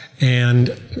 and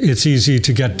it's easy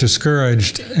to get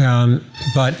discouraged.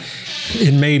 But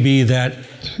it may be that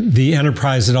the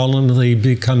enterprise that ultimately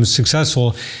becomes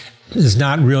successful is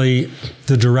not really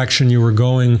the direction you were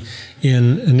going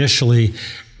in initially,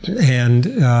 and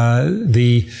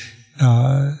the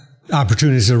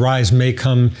opportunities that arise may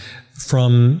come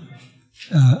from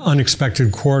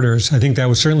unexpected quarters. I think that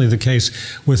was certainly the case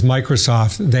with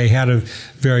Microsoft. They had a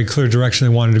very clear direction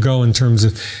they wanted to go in terms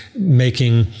of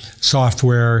making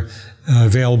software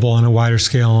available on a wider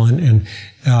scale,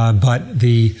 but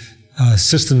the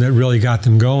system that really got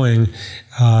them going,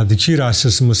 the QDOS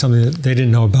system, was something that they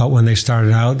didn't know about when they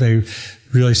started out. They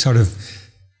really sort of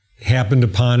happened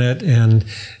upon it, and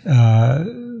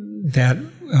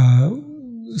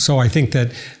so I think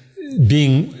that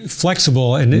being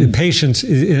flexible and patient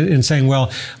in saying, well,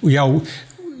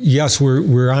 yes,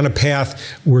 we're on a path,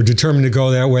 we're determined to go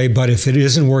that way, but if it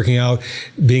isn't working out,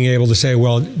 being able to say,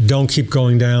 well, don't keep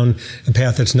going down a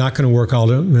path that's not going to work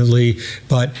ultimately,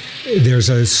 but there's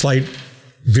a slight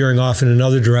veering off in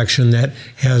another direction that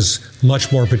has much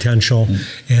more potential,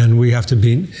 and we have to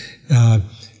be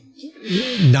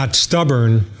not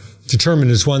stubborn.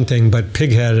 Determined is one thing, but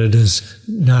pig-headed is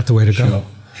not the way to go.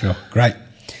 Sure. Great.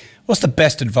 What's the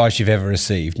best advice you've ever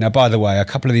received? Now, by the way, a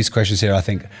couple of these questions here, I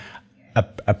think,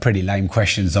 are pretty lame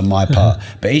questions on my part.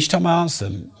 But each time I answer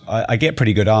them, I get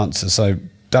pretty good answers. So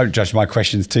don't judge my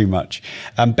questions too much.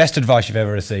 Best advice you've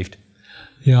ever received?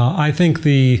 Yeah, I think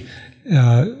the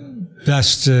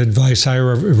best advice I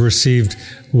ever received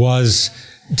was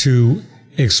to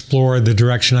explore the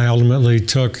direction I ultimately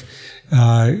took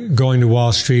going to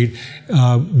Wall Street,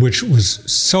 which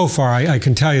was so far, I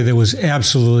can tell you that was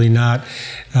absolutely not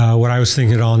what I was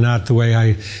thinking at all, not the way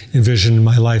I envisioned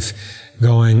my life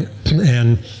going.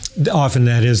 And often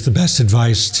that is the best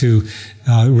advice, to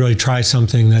really try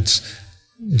something that's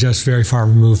just very far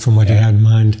removed from what you had in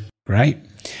mind. Great.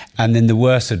 And then the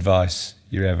worst advice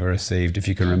you ever received, if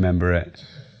you can remember it?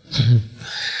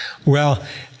 Well,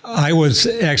 I was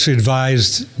actually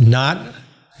advised not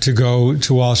to go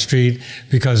to Wall Street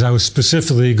because I was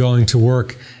specifically going to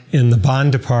work in the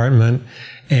bond department.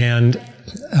 And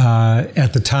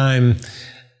at the time,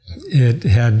 it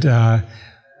had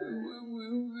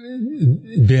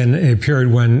been a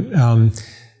period when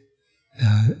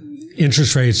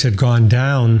interest rates had gone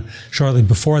down shortly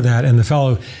before that. And the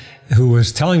fellow who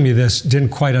was telling me this didn't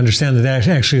quite understand that that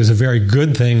actually is a very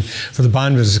good thing for the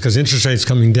bond business, because interest rates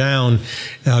coming down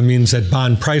means that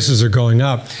bond prices are going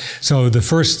up. So the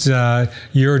first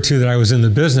year or two that I was in the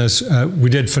business, we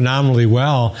did phenomenally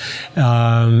well,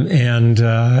 and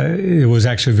it was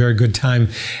actually a very good time.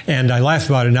 And I laugh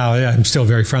about it now. I'm still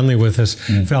very friendly with this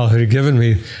fellow who had given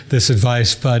me this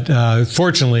advice, but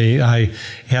fortunately I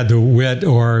had the wit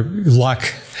or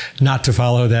luck not to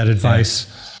follow that advice.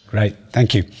 Yeah. Great,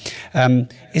 thank you.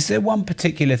 Is there one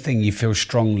particular thing you feel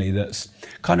strongly that's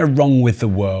kind of wrong with the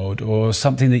world, or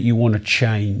something that you want to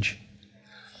change?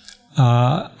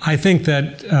 I think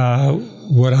that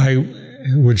what I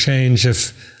would change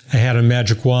if I had a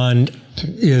magic wand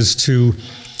is to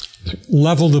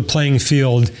level the playing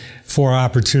field for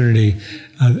opportunity.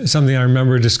 Something I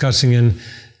remember discussing in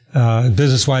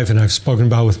Business Wife, and I've spoken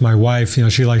about with my wife. You know,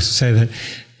 she likes to say that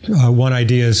one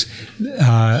idea is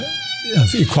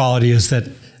of equality is that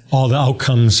all the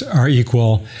outcomes are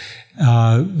equal.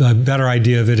 The better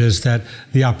idea of it is that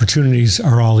the opportunities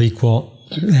are all equal.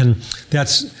 And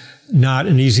that's not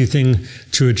an easy thing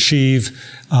to achieve.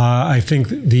 I think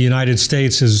the United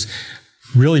States is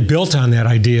really built on that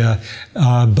idea.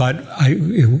 But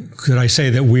could I say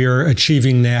that we're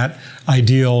achieving that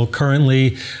ideal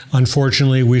currently?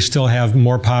 Unfortunately, we still have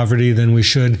more poverty than we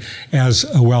should as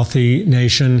a wealthy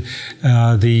nation.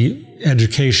 The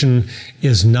education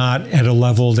is not at a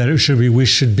level that it should be. We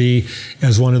should be,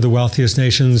 as one of the wealthiest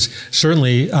nations,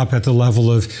 certainly up at the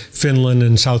level of Finland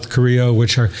and South Korea,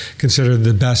 which are considered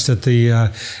the best at the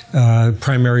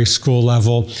primary school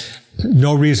level.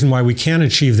 No reason why we can't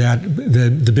achieve that.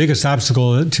 The biggest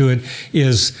obstacle to it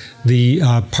is the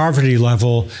poverty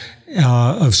level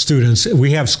of students.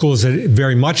 We have schools that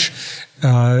very much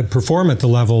perform at the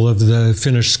level of the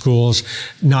Finnish schools.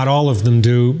 Not all of them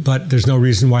do, but there's no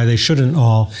reason why they shouldn't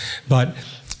all. But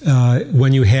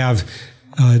when you have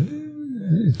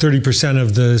 30%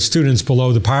 of the students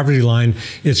below the poverty line,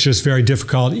 it's just very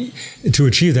difficult to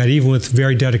achieve that, even with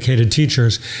very dedicated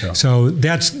teachers. Yeah. So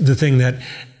that's the thing that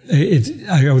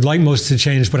I would like most to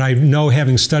change, but I know,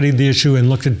 having studied the issue and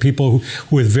looked at people who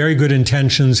with very good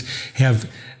intentions have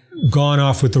gone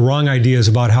off with the wrong ideas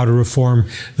about how to reform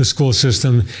the school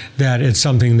system, that it's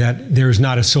something that there's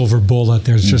not a silver bullet.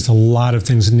 There's just a lot of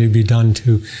things that need to be done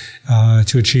to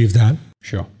achieve that.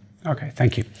 Sure. Okay,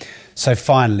 thank you. So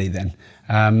finally then,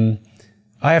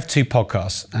 I have 2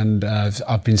 podcasts, and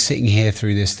I've been sitting here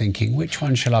through this thinking, which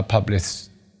one shall I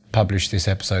publish this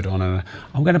episode on? And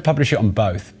I'm going to publish it on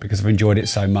both because I've enjoyed it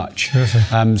so much.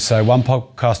 So one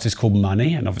podcast is called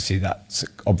Money, and obviously that's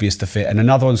obvious to fit, and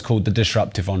another one's called The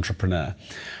Disruptive Entrepreneur,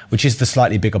 which is the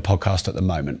slightly bigger podcast at the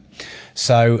moment.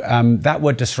 So that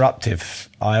word disruptive,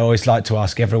 I always like to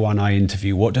ask everyone I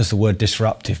interview, what does the word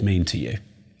disruptive mean to you?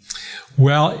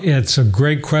 Well, it's a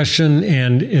great question,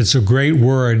 and it's a great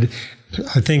word.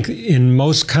 I think in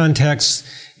most contexts,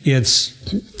 it's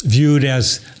viewed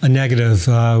as a negative.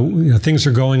 Things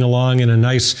are going along in a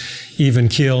nice, even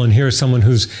keel, and here's someone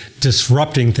who's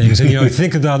disrupting things. And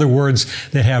think of the other words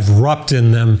that have "rupt"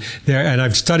 in them. And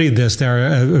I've studied this. There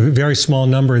are a very small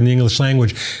number in the English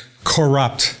language: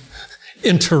 corrupt,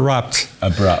 interrupt,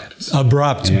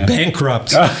 abrupt, yeah.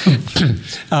 Bankrupt.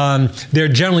 They're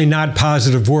generally not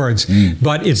positive words.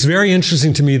 But it's very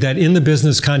interesting to me that in the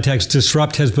business context,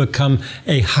 disrupt has become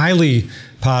a highly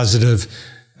positive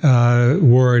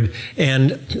word.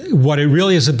 And what it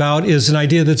really is about is an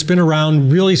idea that's been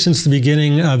around really since the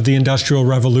beginning of the Industrial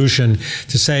Revolution,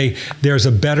 to say there's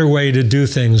a better way to do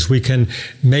things. We can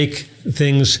make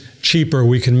things cheaper.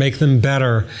 We can make them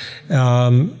better.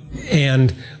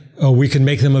 And we can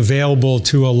make them available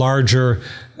to a larger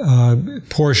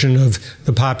portion of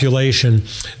the population.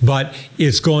 But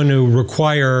it's going to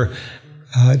require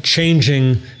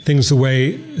changing things the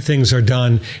way things are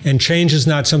done. And change is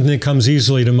not something that comes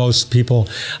easily to most people.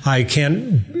 I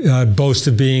can't boast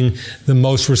of being the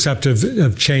most receptive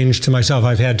of change to myself.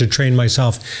 I've had to train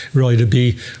myself really to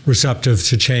be receptive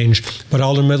to change. But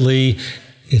ultimately,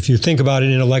 if you think about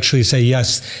it intellectually, say,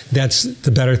 yes, that's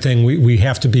the better thing. We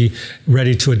have to be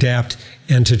ready to adapt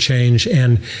and to change.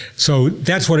 And so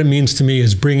that's what it means to me,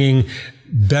 is bringing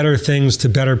better things to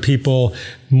better people,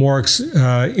 more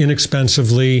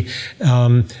inexpensively,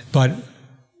 but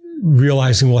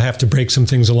realizing we'll have to break some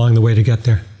things along the way to get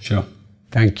there. Sure.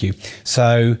 Thank you.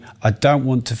 So I don't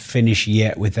want to finish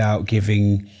yet without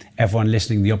giving everyone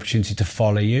listening the opportunity to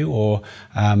follow you, or,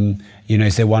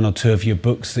 is there one or two of your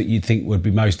books that you think would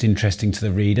be most interesting to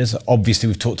the readers? Obviously,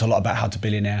 we've talked a lot about How to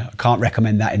Billionaire. I can't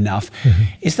recommend that enough. Mm-hmm.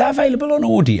 Is that available on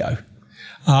audio?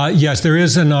 Yes, there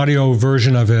is an audio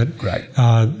version of it. Great.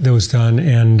 That was done,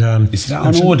 and is that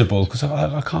on Audible? Because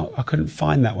I couldn't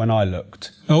find that when I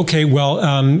looked. Okay, well,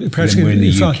 perhaps we're in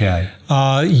the UK.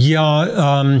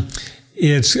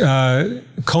 It's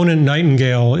Conan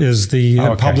Nightingale is the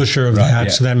publisher of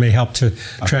that, so that may help to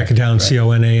track it down. Great.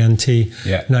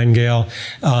 CONANT, Nightingale.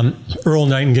 Earl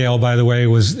Nightingale, by the way,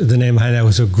 was the name behind that.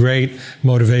 Was a great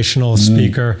motivational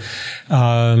speaker,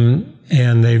 and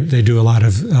they do a lot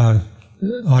of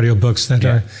audiobooks that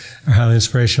are highly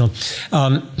inspirational.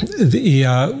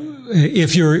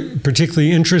 If you're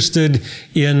particularly interested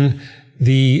in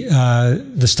the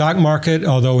stock market,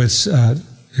 although it's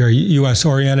very U.S.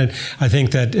 oriented, I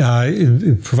think that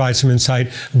it provides some insight.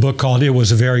 A book called "It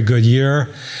Was a Very Good Year,"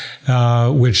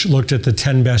 which looked at the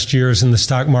 10 best years in the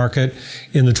stock market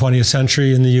in the 20th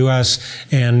century in the U.S.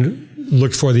 and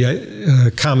looked for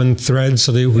the common thread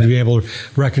so they would be able to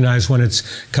recognize when it's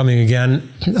coming again.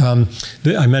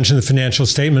 I mentioned the financial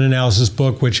statement analysis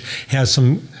book, which has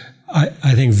some,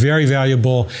 I think, very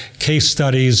valuable case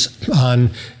studies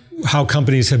on how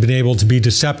companies have been able to be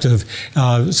deceptive.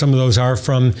 Some of those are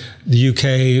from the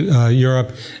UK,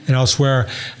 Europe, and elsewhere.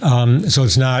 So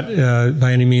it's not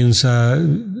by any means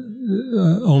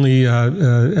only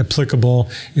applicable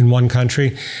in one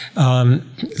country.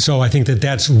 So I think that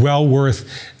that's well worth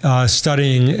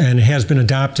studying, and has been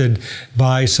adopted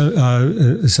by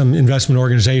some investment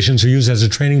organizations who use it as a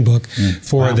training book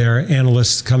for their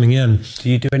analysts coming in. Do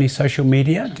you do any social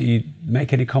media? Do you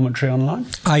make any commentary online?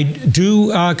 I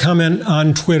do comment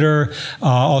on Twitter,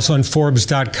 also on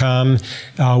Forbes.com.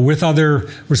 With other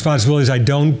responsibilities, I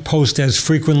don't post as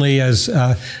frequently as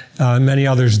many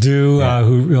others do,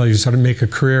 who really sort of make a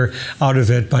career out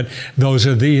of it. But those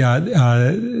are the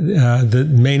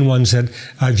main ones that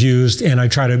I've used, and I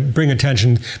try to bring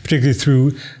attention, particularly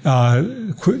through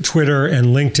Twitter and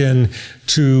LinkedIn,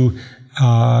 to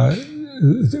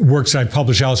works that I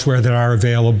publish elsewhere that are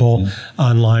available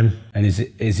online. And is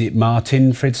it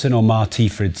Martin Fridson or Marty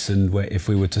Fridson, if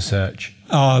we were to search?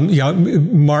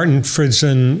 Martin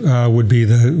Fridson would be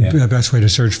the best way to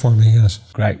search for me, yes.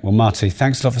 Great. Well, Marty,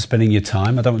 thanks a lot for spending your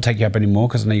time. I don't want to take you up anymore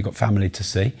because I know you've got family to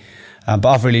see. But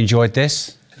I've really enjoyed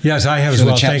this. Yes, I have as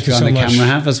well. Thank you so much. The camera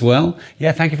have as well.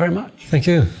 Yeah, thank you very much. Thank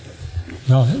you.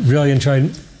 Well, really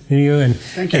enjoyed meeting you, and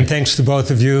thanks to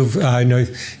both of you. I know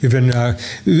you've been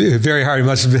very hard.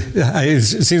 It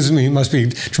seems to me it must be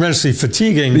tremendously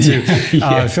fatiguing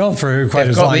to film for quite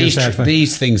as long as that.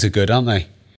 These things are good, aren't they?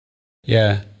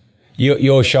 Yeah.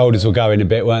 Your shoulders were going a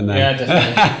bit, weren't they? Yeah,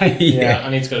 definitely. Yeah, I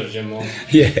need to go to the gym more.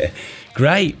 Yeah.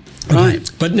 Great.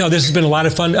 Right. But no, this has been a lot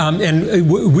of fun. And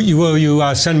will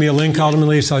you send me a link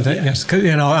ultimately? So yes.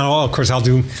 And of course, I'll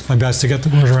do my best to get the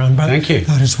word around. Thank you.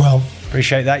 That as well.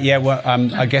 Appreciate that. Yeah. Well,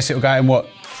 I guess it'll go in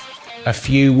a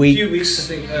few weeks. A few weeks,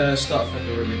 I think. Start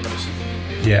February.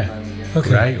 Yeah. Okay.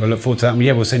 Great. We'll look forward to that.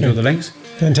 Yeah, we'll send you all the links.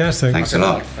 Fantastic. Thanks a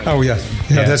lot. Oh, yeah,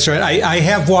 that's right. I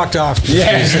have walked off.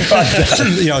 Yeah.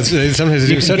 Sometimes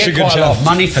they do such a good job. You can get quite a lot of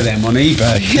money for them on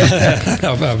eBay.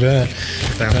 How about that?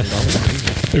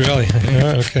 Really?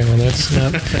 Okay, well, that's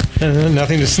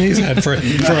nothing to sneeze at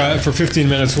for 15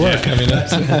 minutes work. I mean,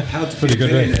 that's pretty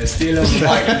good rate. Steal on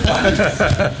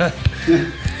the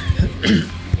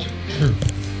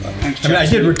I mean, I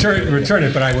did return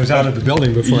it, but I was out of the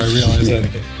building before I realized that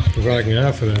we're walking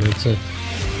out for that. It's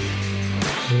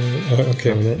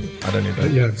okay. Well, I don't need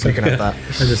that. Yeah, you can have that.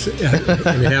 I'm just in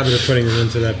the habit of putting them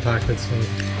into that pocket. So.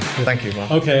 Thank you,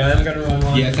 man. Okay, I'm going to run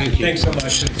one. Yeah, thank you. Thanks so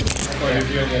much.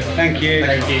 Thank you.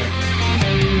 Thank you.